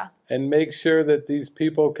cubierta and make sure that these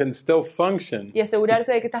people can still function. y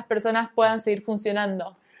asegurarse de que estas personas puedan seguir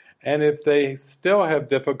funcionando. And if they still have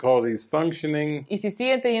difficulties functioning, Y si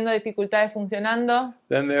siguen teniendo dificultades funcionando,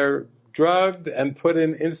 then they're drugged and put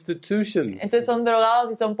in institutions entonces son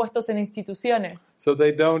drogados y son puestos en instituciones. so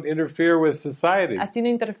they don't interfere with society. Así no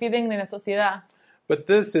interfieren en la sociedad. But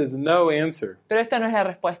this is no answer. Pero esta no es la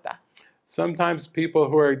respuesta. Sometimes people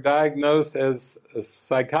who are diagnosed as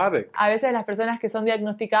psychotic, A veces las personas que son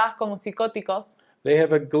diagnosticadas como psicóticos they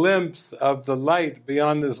have a glimpse of the light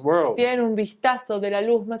beyond this world. tienen un vistazo de la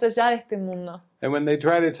luz más allá de este mundo. And when they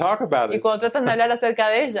try to talk about Y it, cuando tratan de hablar acerca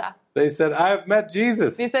de ella, they said, I've met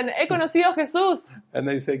Jesus. dicen, he conocido a Jesús. And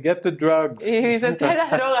they say, get the drugs. Y dicen, trae las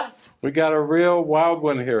drogas. We got a real wild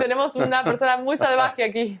one here. Tenemos una persona muy salvaje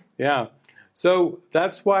aquí. Yeah. So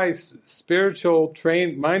that's why spiritual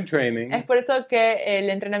mind training Es por eso que el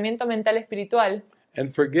entrenamiento mental espiritual and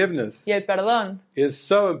forgiveness y el perdón is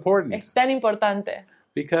so important, es tan importante.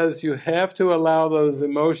 because you have to allow those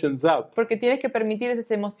emotions up Porque tienes que permitir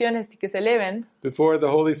esas emociones que se eleven before the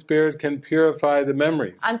Holy Spirit can purify the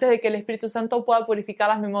memories. antes de que el Espíritu Santo pueda purificar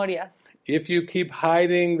las memorias. If you keep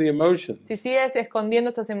hiding the emotions Si sigues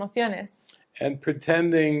escondiendo esas emociones and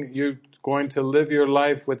pretending you're going to live your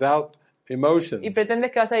life without emotions, y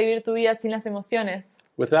pretendes que vas a vivir tu vida sin las emociones,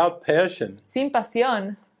 without passion, sin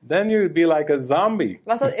pasión, then you'd be like a zombie,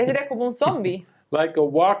 eres como un zombie, like a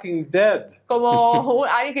walking dead como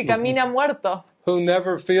alguien que camina muerto, who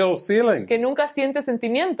never feels feelings. que nunca siente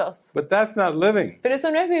sentimientos. But that's not living. Pero eso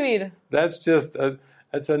no es vivir. That's just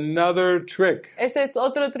that's another trick, Ese es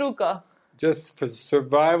otro truco just for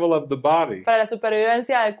survival of the body. para la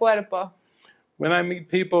supervivencia del cuerpo. When I meet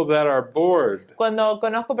people that are bored Cuando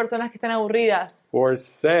conozco personas que están aburridas or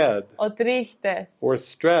sad o tristes or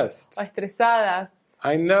stressed, o estresadas,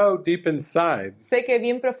 I know deep inside sé que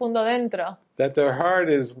bien profundo dentro that their heart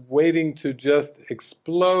is waiting to just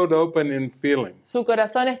explode open in feelings. su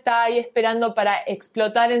corazón está ahí esperando para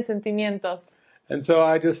explotar en sentimientos. And so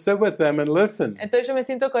I just sit with them and listen Entonces yo me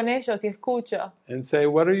siento con ellos y escucho. and say,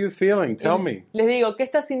 what are you feeling? Tell Y me. les digo, ¿qué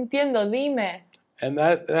estás sintiendo? Dime. And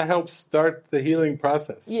that helps start the healing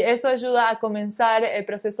process. Y eso ayuda a comenzar el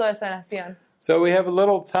proceso de sanación. So we have a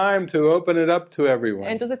little time to open it up to everyone.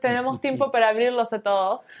 Entonces tenemos tiempo para abrirlos a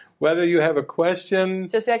todos, Whether you have a question,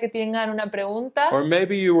 ya sea que tengan una pregunta or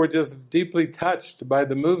maybe you were just deeply touched by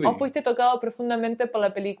the movie o fuiste tocado profundamente por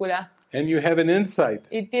la película and you have an insight,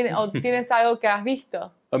 y tienes algo que has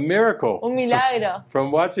visto, a miracle un milagro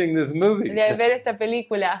from watching this movie. de ver esta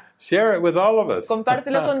película. Share it with all of us.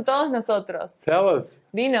 Compártelo con todos nosotros. Tell us.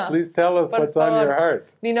 Dinos, Please tell us por what's on favor, your heart.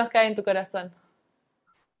 dinos qué hay en tu corazón.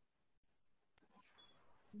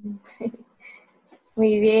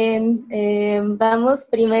 Muy bien, vamos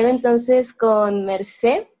primero entonces con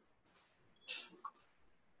Merced.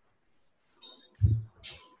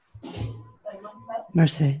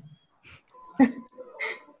 Merced.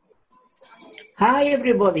 Hi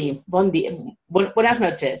everybody. Buenas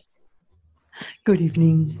noches. Good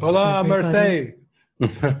evening. Hola, everybody.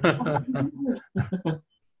 Merced.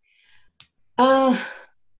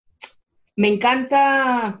 Me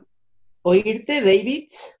encanta oírte, David.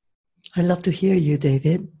 I love to hear you,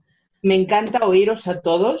 David. Me encanta oíros a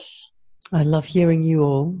todos. I love hearing you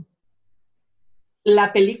all.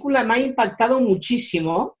 La película me ha impactado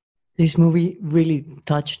muchísimo, This movie really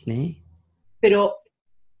touched me. pero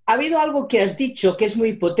ha habido algo que has dicho que es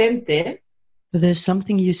muy potente, But there's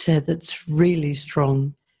something you said that's really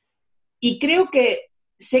strong. Y creo que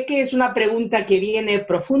sé que es una pregunta que viene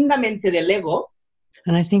profundamente del ego,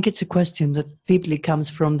 And I think it's a question that deeply comes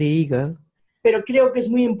from the ego, pero creo que es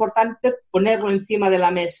muy importante ponerlo encima de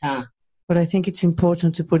la mesa, but I think it's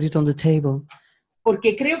important to put it on the table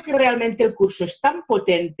porque creo que realmente el curso es tan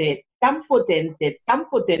potente, tan potente, tan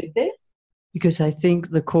potente, because I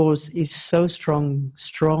think the course is so strong,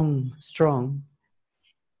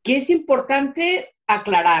 que es importante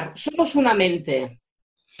aclarar. Somos una mente.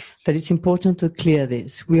 that it's important to clear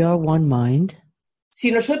this. We are one mind.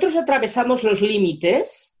 Si nosotros atravesamos los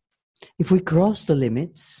límites, If we cross the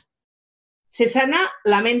limits, se sana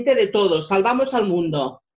la mente de todos, salvamos al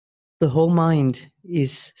mundo. the whole mind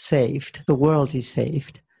is saved. The world is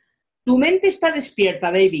saved. Tu mente está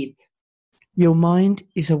despierta, David. Your mind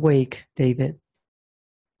is awake, David.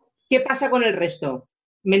 ¿Qué pasa con el resto?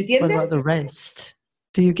 ¿Me What entiendes? about the rest?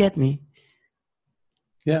 Do you get me?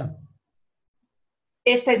 Yeah.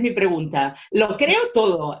 Esta es mi pregunta. Lo creo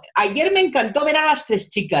todo. Ayer me encantó ver a las 3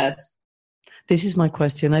 chicas. This is my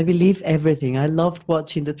question. I believe everything. I loved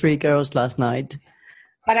watching the 3 girls last night.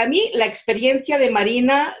 Para mí, la experiencia de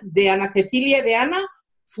Marina, de Ana Cecilia y de Ana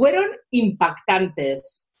fueron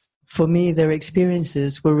impactantes. For me, their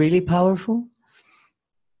experiences were really powerful.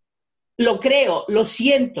 Lo creo, lo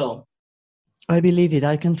siento. I believe it.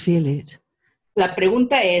 I can feel it. La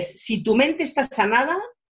pregunta es, si tu mente está sanada,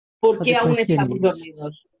 ¿por But qué the aún question estamos is,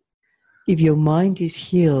 dormidos? if your mind is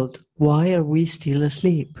healed, why are we still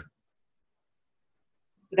asleep?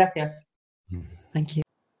 Gracias. Thank you.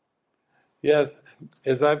 Yes,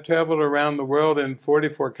 as I've traveled around the world in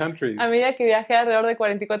 44 countries, A medida que viajé alrededor de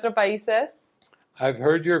 44 países, I've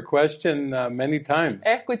heard your question many times.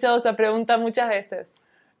 he escuchado esa pregunta muchas veces.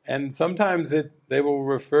 And sometimes they will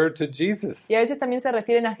refer to Jesus. Y a veces también se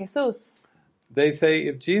refieren a Jesús. They say,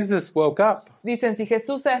 if Jesus woke up Dicen, si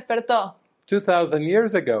Jesús se despertó 2,000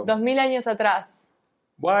 years ago, 2000 años atrás,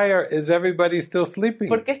 why is everybody still sleeping?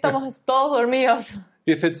 ¿por qué estamos todos dormidos?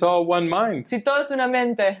 If it's all one mind. Si todo es una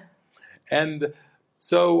mente. And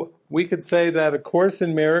so we could say that A Course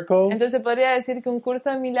in Miracles Entonces podría decir que un curso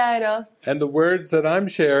de milagros and the words that I'm y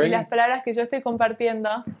sharing las palabras que yo estoy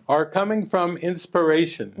compartiendo are coming from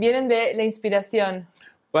inspiration. vienen de la inspiración.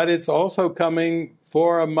 But it's also coming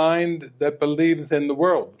for a mind that believes in the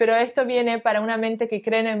world. Pero esto viene para una mente que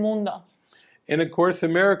cree en el mundo. In A Course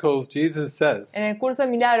in Miracles, Jesus says, En el curso de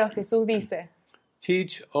milagros Jesús dice,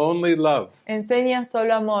 teach only love, enseña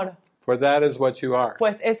solo amor, for that is what you are.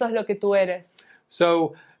 pues eso es lo que tú eres.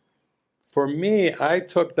 So for me, I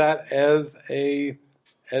took that as a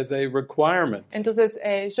requirement. Entonces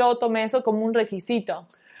yo tomé eso como un requisito.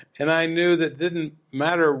 And I knew that it didn't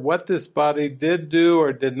matter what this body did do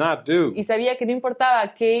or did not do. Y sabía que no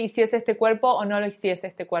importaba que hiciese este cuerpo o no lo hiciese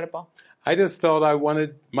este cuerpo. I just felt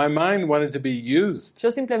my mind wanted to be used,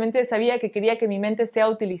 Yo simplemente sabía que quería que mi mente sea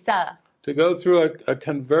utilizada to go through a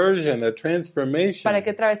conversion, a transformation, para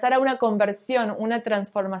que atravesara una conversión, una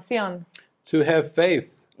transformación to have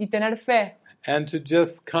faith, y tener fe and to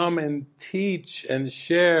just come and teach and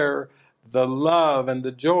share the love and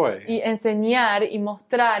the joy y enseñar y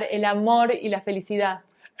mostrar el amor y la felicidad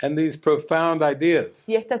and these profound ideas.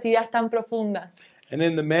 y estas ideas tan profundas. And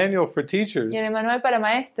in the manual for teachers, Y en el manual para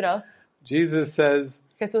maestros, Jesus says,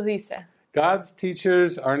 Jesús dice, God's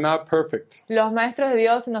teachers are not perfect, los maestros de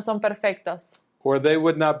Dios no son perfectos or they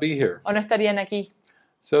would not be here. o no estarían aquí.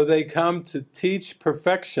 So they come to teach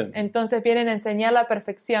perfection Entonces vienen a enseñar la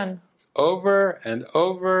perfección over and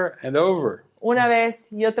over and over una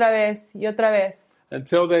vez y otra vez y otra vez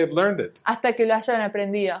until they've learned it. hasta que lo hayan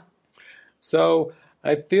aprendido. So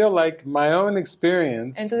I feel like my own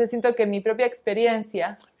experience Entonces siento que mi propia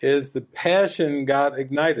experiencia is the passion God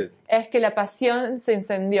ignited, es que la pasión se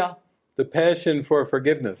encendió, the passion for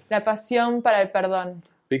forgiveness, la pasión para el perdón,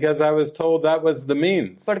 because I was told that was the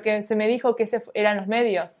means. porque se me dijo que esos eran los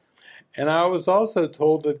medios. And I was also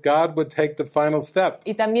told that God would take the final step.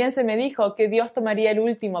 Y también se me dijo que Dios tomaría el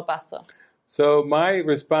último paso. So my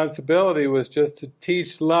responsibility was just to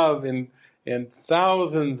teach love in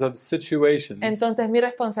thousands of situations Entonces mi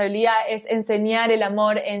responsabilidad es enseñar el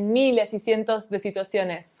amor en miles y cientos de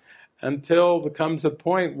situaciones, until there comes a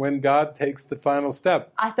point when God takes the final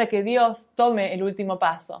step. hasta que Dios tome el último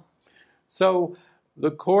paso. So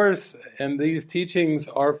the Course and these teachings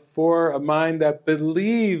are for a mind that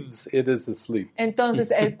believes it is asleep.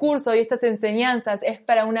 Entonces el curso y estas enseñanzas es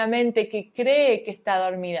para una mente que cree que está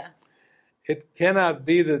dormida. It cannot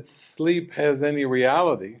be that sleep has any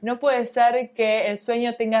reality, No puede ser que el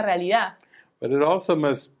sueño tenga realidad, but it also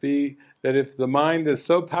must be that if the mind is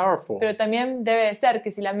so powerful, pero también debe de ser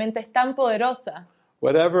que si la mente es tan poderosa,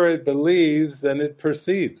 whatever it believes, then it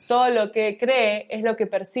perceives. todo lo que cree es lo que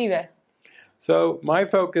percibe. So my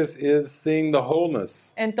focus is seeing the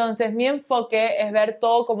wholeness. Entonces mi enfoque es ver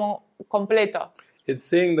todo como completo, It's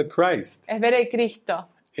seeing the Christ es ver el Cristo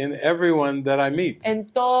in everyone that I meet.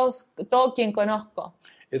 en todo quien conozco.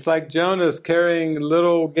 It's like Jonas carrying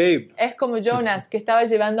little Gabe. Es como Jonas que estaba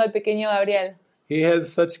llevando al pequeño Gabriel. He has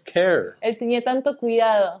such care. Él tenía tanto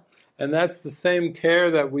cuidado. And that's the same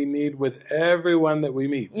care that we need with everyone that we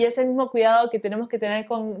meet. Y es el mismo cuidado que tenemos que tener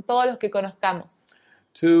con todos los que conozcamos.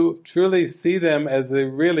 To truly see them as they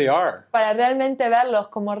really are. Para realmente verlos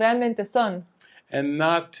como realmente son. And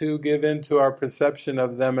not to give in to our perception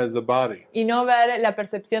of them as a body. Y no ver la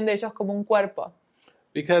percepción de ellos como un cuerpo.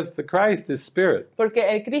 Because the Christ is spirit. Porque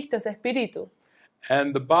el Cristo es espíritu.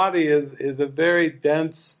 And the body is a very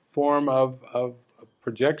dense form of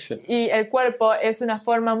projection. Y el cuerpo es una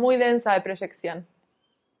forma muy densa de proyección.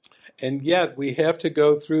 And yet we have to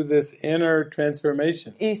go through this inner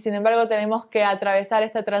transformation. Y sin embargo tenemos que atravesar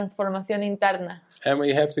esta transformación interna. And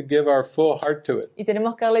we have to give our full heart to it. Y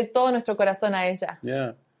tenemos que darle todo nuestro corazón a ella.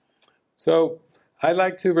 Yeah. So I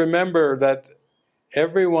like to remember that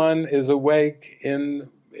everyone is awake in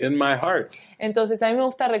my heart. Entonces a mí me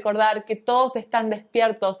gusta recordar que todos están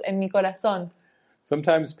despiertos en mi corazón.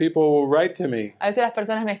 Sometimes people will write to me A veces las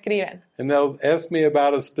personas me escriben and they'll ask me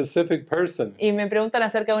about a specific person. y me preguntan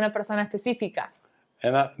acerca de una persona específica.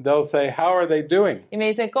 And they'll say, how are they doing? Y me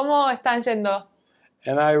dicen, ¿cómo están yendo?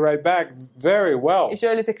 And I write back, very well. Y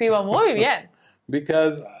yo les escribo, muy bien.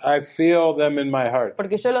 Because I feel them in my heart.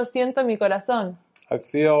 Porque yo lo siento en mi corazón. I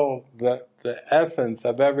feel the essence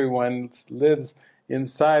of everyone lives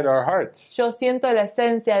inside our hearts. Yo siento la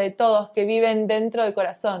esencia de todos que viven dentro del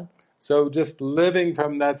corazón. So just living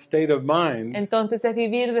from that state of mind Entonces es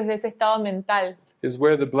vivir desde ese estado mental. is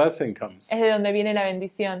where the blessing comes. Es de donde viene la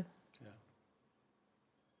bendición.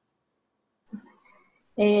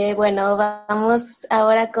 Bueno, vamos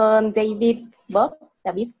ahora con David Bob.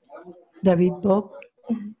 David Bob.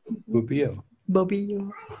 Bubio.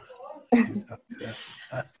 Bobillo.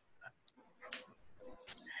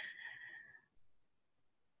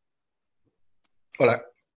 Hola.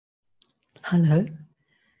 Hello.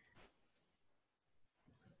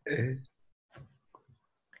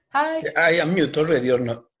 Hi. I am mute already or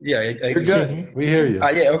not? Yeah, I You're good. We hear you.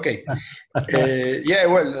 Yeah, okay. Yeah,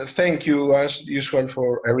 well, thank you as usual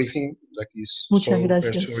for everything. Like is Muchas so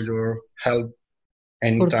gracias. for your help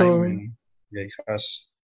Por todo. anytime. And yeah, it has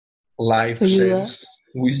life Tu ayuda. sense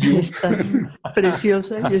with you. Está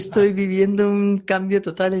preciosa. Yo estoy viviendo un cambio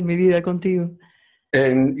total en mi vida contigo.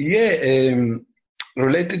 And yeah,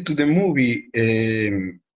 related to the movie,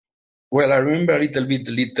 well, I remember a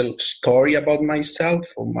little story about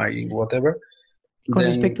myself or my whatever. Con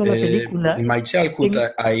respecto a la película, in my childhood,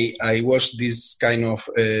 I was this kind of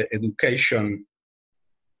education.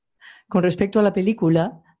 Con respecto a la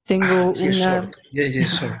película, tengo Sorry.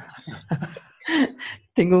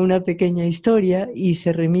 tengo una pequeña historia y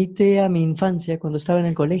se remite a mi infancia cuando estaba en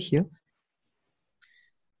el colegio.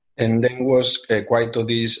 And then was quite of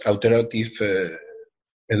this alternative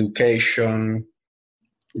education,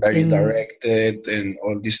 very directed, and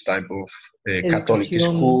all this type of Catholic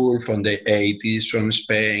school from the 80s, from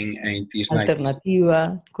Spain, 80s, 90s.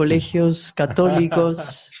 Alternativa, colegios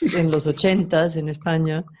católicos en los 80s en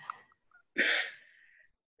España.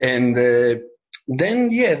 And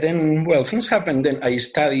then, well, things happened. Then I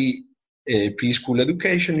studied preschool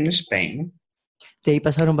education in Spain. De ahí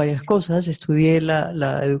pasaron varias cosas. Estudié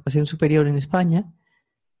la educación superior en España.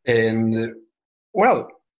 And, well,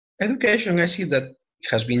 education, I see that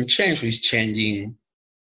has been changed, is changing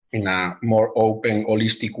in a more open,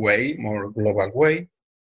 holistic way, more global way.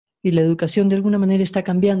 Y la educación de alguna manera está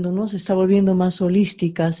cambiando, ¿no? Se está volviendo más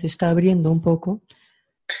holística, se está abriendo un poco.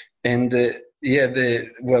 And I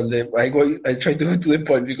try to go to the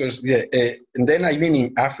point because and then I've been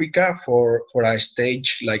in Africa for a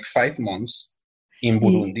stage like 5 months in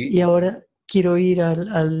Burundi. Y ahora quiero ir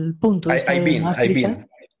al punto.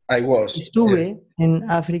 Estuve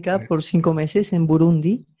en África por 5 meses en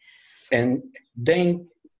Burundi. And then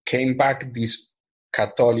came back this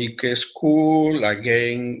Catholic school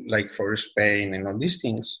again, like for Spain and all these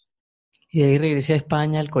things. Y de ahí regresé a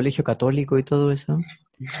España, al colegio católico y todo eso.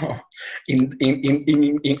 No,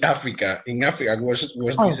 in Africa. In Africa was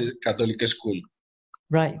this Catholic school.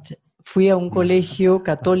 Right. Fui a un colegio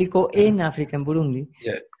católico en África, en Burundi.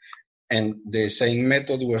 Yeah. And the same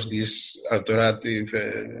method was this alternative,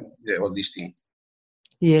 all these things.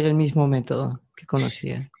 Y era el mismo método que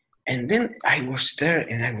conocía. And then I was there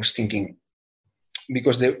and I was thinking,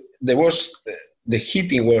 because the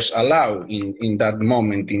heating was allowed in that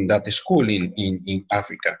moment in that school in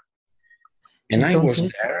Africa. And entonces, I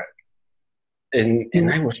was there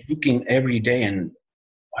And I was looking every day and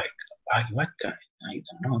what can I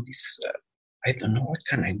don't know this. I don't know what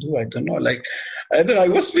can I do. I don't know. I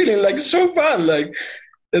was feeling like so bad.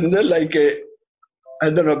 And then I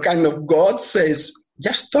don't know, kind of God says,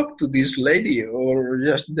 just talk to this lady, or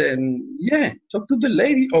just then, talk to the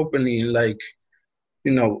lady openly,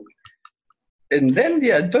 And then,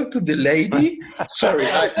 I talked to the lady. Sorry,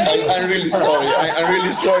 I'm really sorry. I'm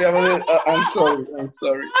really sorry about it. I'm sorry.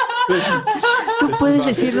 ¿Tú puedes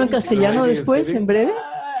decirlo en castellano después, en breve?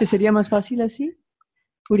 ¿Te sería más fácil así?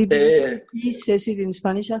 Would it be easier if he says it in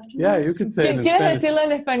Spanish after? Yeah, you could say it in ¿Quieres Spanish. decirlo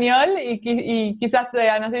en español y quizás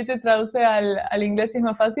Ana Ceci te traduce al inglés si es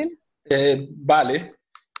más fácil? Vale.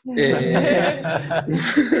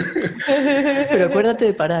 Pero acuérdate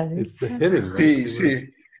de parar. It's the hitting, right? Sí.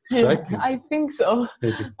 Striking. I think so.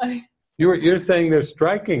 You're saying they're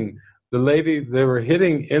striking the lady they were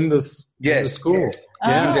hitting in the school.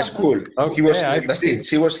 Yeah. In the school. Okay, He was, that's it.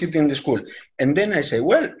 She was hitting the school. And then I say,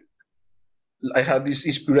 well, I had this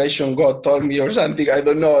inspiration, God told me or something, I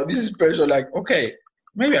don't know, this is person okay,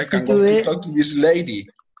 maybe I can go to talk to this lady.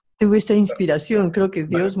 Tuve esta inspiración, creo que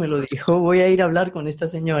Dios me lo dijo, voy a ir a hablar con esta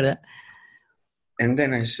señora. And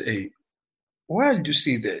then I say, well, you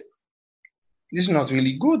see, this is not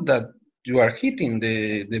really good that you are hitting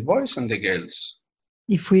the boys and the girls.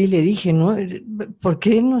 Y fui y le dije, ¿no? ¿Por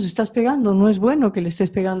qué nos estás pegando? No es bueno que le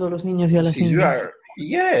estés pegando a los niños y a las niñas.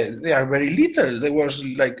 They are very little. They was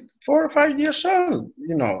 4 or 5 years old,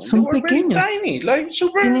 Son they were pequeños. very tiny,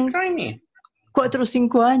 super Tienen tiny. 4 o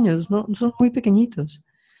 5 años, ¿no? Son muy pequeñitos.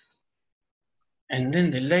 And then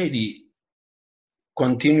the lady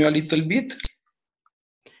continued a little bit.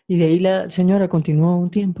 Y de ahí la señora continuó un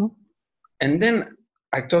tiempo. And then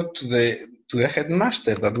I talked to the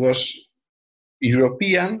headmaster that was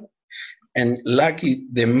European, and lucky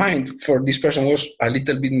the mind for this person was a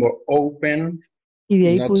little bit more open. Y de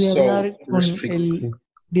ahí not pude so hablar con restricted. el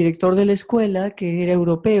director de la escuela, que era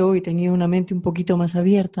europeo y tenía una mente un poquito más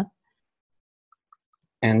abierta.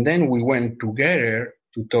 And then we went together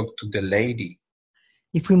to talk to the lady.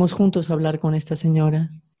 Y fuimos juntos a hablar con esta señora.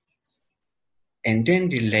 And then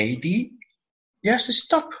the lady just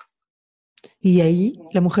stopped. Y ahí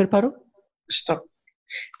la mujer paró. Stop.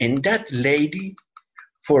 And that lady,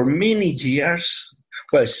 for many years,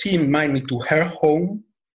 she invited me to her home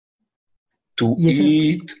to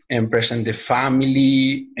eat and present the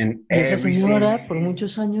family and esa everything. señora, por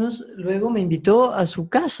muchos años, luego me invitó a su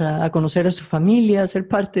casa, a conocer a su familia, a ser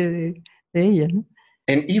parte de ella, ¿no?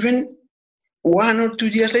 And even 1 or 2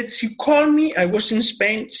 years later, she called me. I was in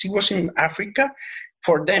Spain. She was in Africa.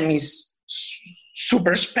 For them, it's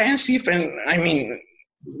super expensive. And I mean,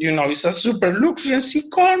 it's a super luxury. And she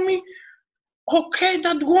called me. Okay,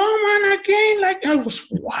 that woman again. I was,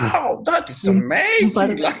 wow, that is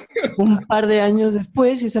amazing. Un par de años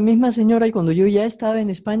después, esa misma señora, y cuando yo ya estaba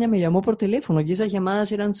en España, me llamó por teléfono. Y esas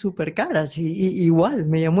llamadas eran súper caras. Y igual,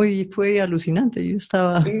 me llamó y fue alucinante. Yo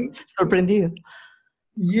estaba sorprendido.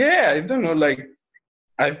 Yeah, I don't know,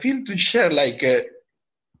 I feel to share, the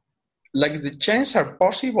chances are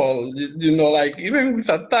possible, even with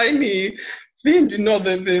a tiny thing,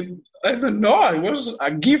 I don't know, it was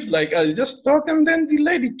a gift, I just talked, and then the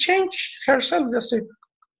lady changed herself, just said,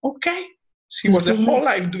 okay, she was the whole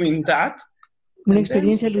life doing that. Una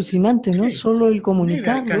experiencia alucinante, ¿no? Solo el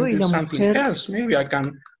comunicarlo y la mujer Maybe I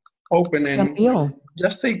can open and cambió.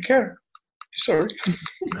 Just take care. Sorry.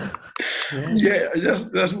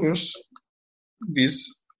 That was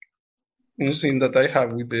this thing that I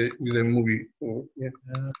have with the movie.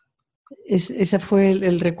 Ese fue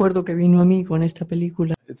el recuerdo que vino a mí con esta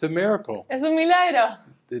película. It's a miracle. Es un milagro.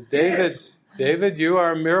 David, you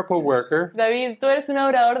are a miracle worker. David, tú eres un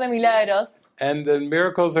obrador de milagros. And the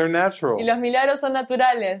miracles are natural. Y los milagros son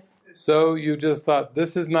naturales. So you just thought,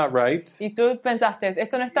 this is not right. Y tú pensaste,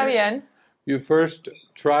 esto no está bien. You first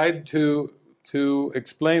tried to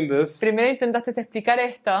explain this. Primero intentaste explicar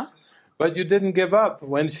esto. But you didn't give up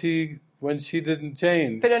when she didn't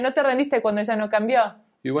change. Pero no te rendiste cuando ella no cambió.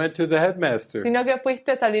 You went to the headmaster. Sino que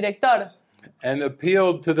fuiste al director. And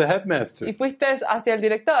appealed to the headmaster. Y fuiste hacia el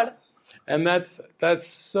director. And that's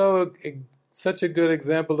such a good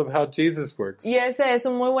example of how Jesus works. Y ese es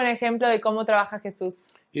un muy buen ejemplo de cómo trabaja Jesús.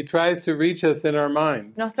 He tries to reach us in our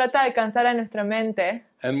mind. Nos trata de alcanzar a nuestra mente.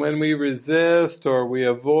 And when we resist or we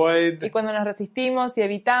avoid, y cuando nos resistimos y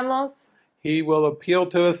evitamos, He will appeal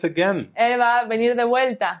to us again. Él va a venir de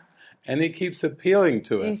vuelta. And He keeps appealing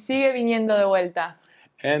to Y us. sigue viniendo de vuelta.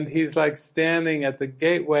 And He's like standing at the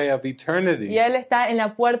gateway of eternity. Y Él está en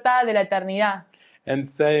la puerta de la eternidad. And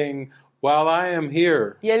saying, while I am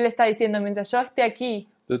here, y Él le está diciendo, mientras yo esté aquí,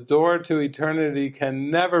 The door to eternity can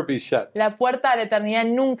never be shut. La puerta a la eternidad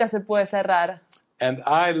nunca se puede cerrar. And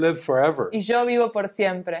I live forever. Y yo vivo por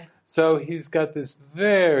siempre. So he's got this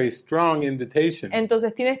very strong invitation.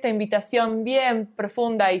 Entonces tiene esta invitación bien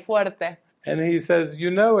profunda y fuerte. And he says, you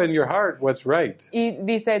know in your heart what's right. Y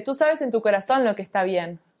dice, tú sabes en tu corazón lo que está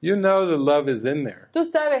bien. You know the love is in there. Tú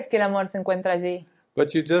sabes que el amor se encuentra allí.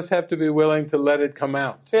 But you just have to be willing to let it come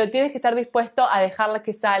out. Pero tienes que estar dispuesto a dejarla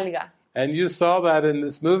que salga. And you saw that in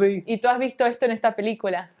this movie. Y tú has visto esto en esta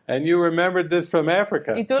película. And you remembered this from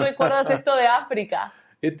Africa. Y tú recuerdas esto de África.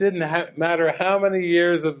 It didn't matter how many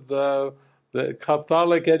years of the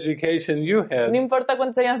Catholic education you had. No importa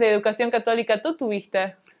cuántos años de educación católica tú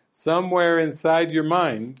tuviste. Somewhere inside your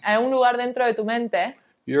mind, En un lugar dentro de tu mente,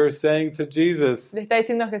 you're saying to Jesus, le está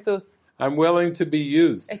diciendo a Jesús, I'm willing to be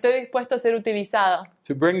used, estoy dispuesto a ser utilizado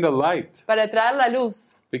to bring the light, para traer la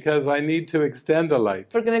luz, because I need to extend the light.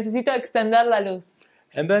 porque necesito extender la luz.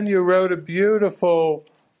 And then you wrote a beautiful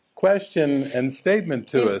question and statement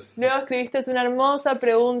to Y us, luego escribiste una hermosa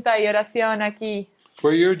pregunta y oración aquí,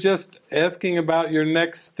 where you're just asking about your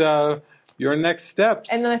next steps.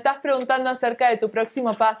 en donde estás preguntando acerca de tu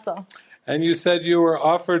próximo paso. And you said you were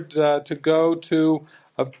offered to go to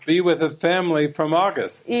be with a family from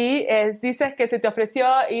August. Y dices que se te ofreció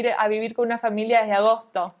ir a vivir con una familia desde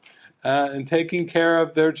agosto. And taking care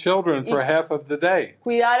of their children for half of the day.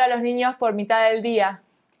 Cuidar a los niños por mitad del día.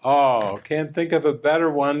 Oh, can't think of a better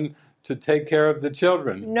one to take care of the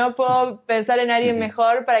children No puedo pensar en alguien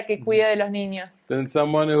mejor para que cuide de los niños than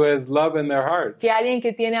someone who has love in their heart. que alguien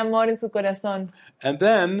que tiene amor en su corazón. And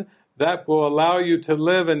then that will allow you to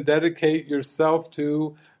live and dedicate yourself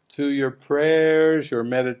to your prayers, your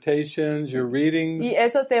meditations, your readings. Y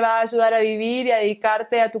eso te va a ayudar a vivir y a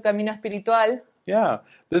dedicarte a tu camino espiritual. Yeah,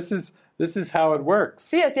 this is how it works.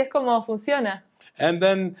 Sí, así es como funciona. And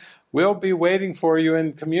then we'll be waiting for you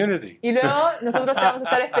in community. Y luego nosotros te vamos a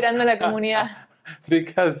estar esperando en la comunidad.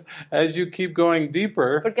 Because as you keep going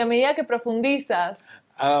deeper, Porque a medida que profundizas,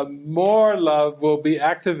 more love will be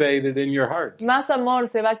activated in your heart. más amor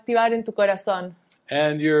se va a activar en tu corazón.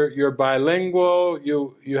 And you're bilingual,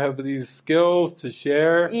 you have these skills to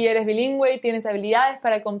share, Y eres bilingüe y tienes habilidades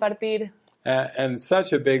para compartir. and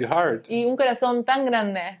such a big heart Y un corazón tan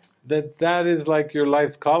grande. that is like your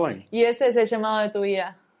life's calling. Y ese es el llamado de tu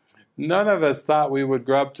vida. None of us thought we would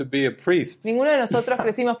grow up to be a priest Ninguno de nosotros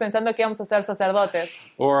crecimos pensando que íbamos a ser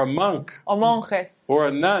sacerdotes, or a monk o monjes, or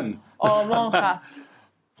a nun. o monjas.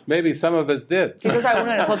 Maybe some of us did. Quizás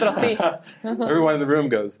alguno de nosotros sí. Everyone in the room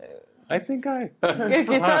goes, I think I.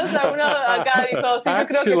 Quizás alguno acá dijo, sí, yo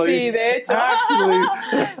creo que sí, de hecho.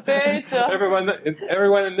 De hecho.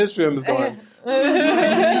 Everyone in this room is going.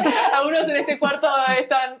 Algunos en este cuarto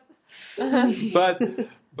están.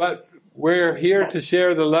 But we're here to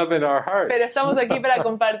share the love in our hearts. Pero estamos aquí para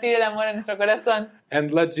compartir el amor en nuestro corazón.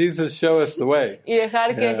 And let Jesus show us the way. Y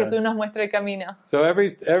dejar que Jesús nos muestre el camino. So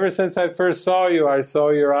ever since I first saw you, I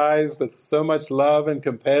saw your eyes with so much love and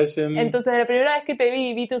compassion. Entonces, la primera vez que te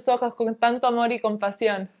vi tus ojos con tanto amor y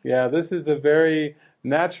compasión. Yeah, this is a very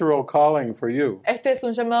natural calling for you. Este es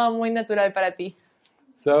un llamado muy natural para ti.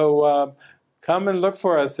 So come and look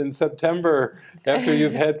for us in September after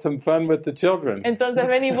you've had some fun with the children. Entonces,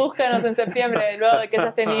 ven y búscanos en septiembre, luego de que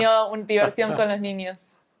hayas tenido una diversión con los niños.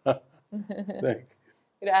 Thank you.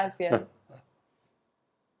 Gracias.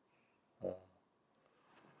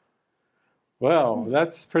 Well,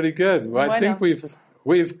 that's pretty good. Well, I think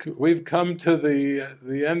we've come to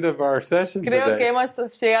the end of our session Creo que today. hemos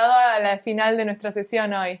llegado a la final de nuestra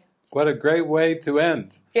sesión hoy. What a great way to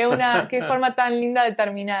end. Qué forma tan linda de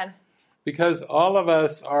terminar. Because all of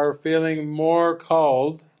us are feeling more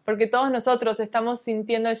called Porque todos nosotros estamos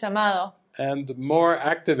sintiendo el llamado and more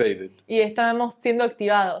activated. y estamos siendo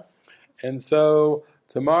activados. And so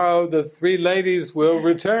tomorrow the three ladies will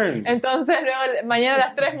return. Entonces luego mañana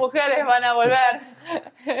las tres mujeres van a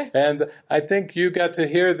volver. And I think you got to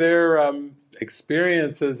hear their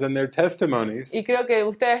experiences and their testimonies. Y creo que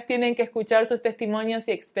ustedes tienen que escuchar sus testimonios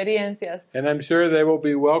y experiencias. And I'm sure they will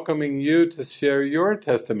be welcoming you to share your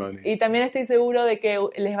testimonies. Y también estoy seguro de que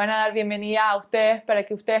les van a dar bienvenida a ustedes para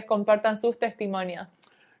que ustedes compartan sus testimonios.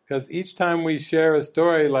 Because each time we share a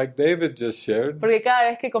story like David just shared, Porque cada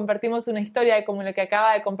vez que compartimos una historia como lo que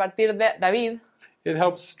acaba de compartir David, it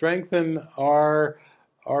helps strengthen our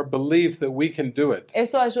belief that we can do it.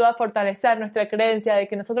 eso ayuda a fortalecer nuestra creencia de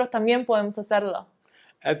que nosotros también podemos hacerlo.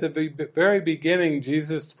 At the very beginning,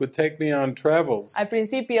 Jesus would take me on travels. Al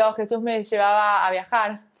principio Jesús me llevaba a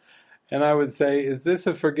viajar And I would say, is this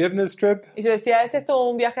a forgiveness trip? y yo decía, ¿es esto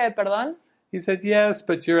un viaje de perdón? He said, yes,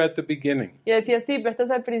 but you're at the beginning. Y él decía, sí, pero esto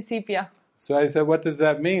es al principio. So I said, what does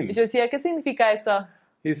that Y mean? yo decía, ¿qué significa eso?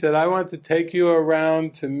 He said, I want to take you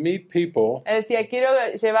around to meet people Él decía, quiero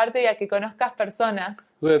llevarte y a que conozcas personas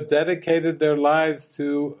who have dedicated their lives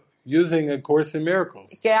to using A Course in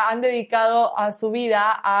Miracles. que han dedicado a su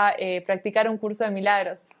vida a practicar un curso de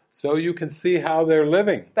milagros, So you can see how they're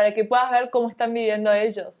living. para que puedas ver cómo están viviendo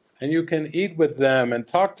ellos. And you can eat with them and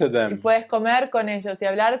talk to Y them. puedes comer con ellos y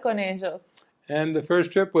hablar con ellos. And the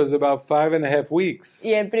first trip was about 5.5 weeks.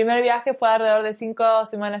 Y el primer viaje fue alrededor de 5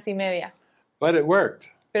 semanas y media, But it worked.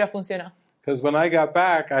 pero funcionó. Because when I got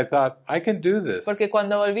back, I thought, I can do this. Porque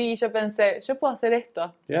cuando volví yo pensé, yo puedo hacer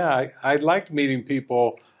esto. Yeah, I liked meeting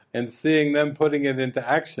people and seeing them putting it into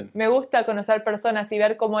action. Me gusta conocer personas y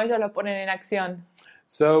ver cómo ellos lo ponen en acción.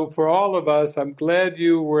 So for all of us, I'm glad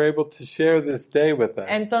you were able to share this day with us.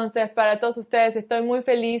 Entonces, para todos ustedes, estoy muy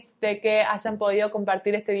feliz de que hayan podido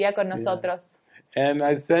compartir este día con nosotros. And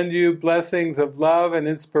I send you blessings of love and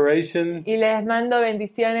inspiration. Y les mando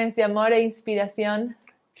bendiciones de amor e inspiración.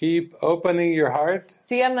 Keep opening your heart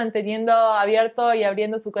Sigan manteniendo abierto y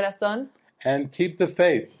abriendo su corazón. and keep the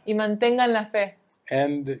faith. Y mantengan la fe.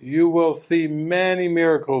 And you will see many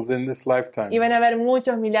miracles in this lifetime. Y van a ver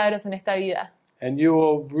muchos milagros en esta vida. And you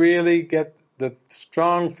will really get the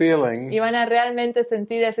strong feeling Y van a realmente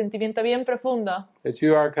sentir el sentimiento bien profundo that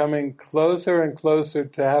you are coming closer and closer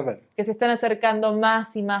to heaven. que se están acercando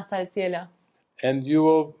más y más al cielo. And you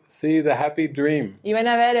will see the happy dream. Y van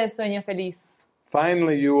a ver el sueño feliz.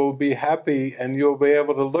 Finally, you will be happy and you'll be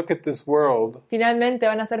able to look at this world Finalmente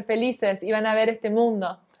van a ser felices y van a ver este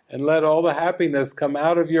mundo. and let all the happiness come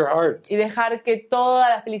out of your heart Y dejar que toda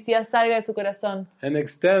la felicidad salga de su corazón. and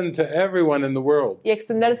extend to everyone in the world. Y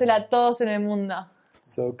extendérsela a todos en el mundo.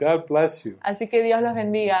 So God bless you. Así que Dios los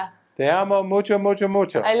bendiga. Te amo mucho, mucho,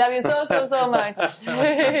 mucho. I love you so, so, so much.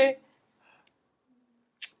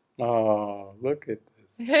 Oh, look at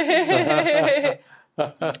this.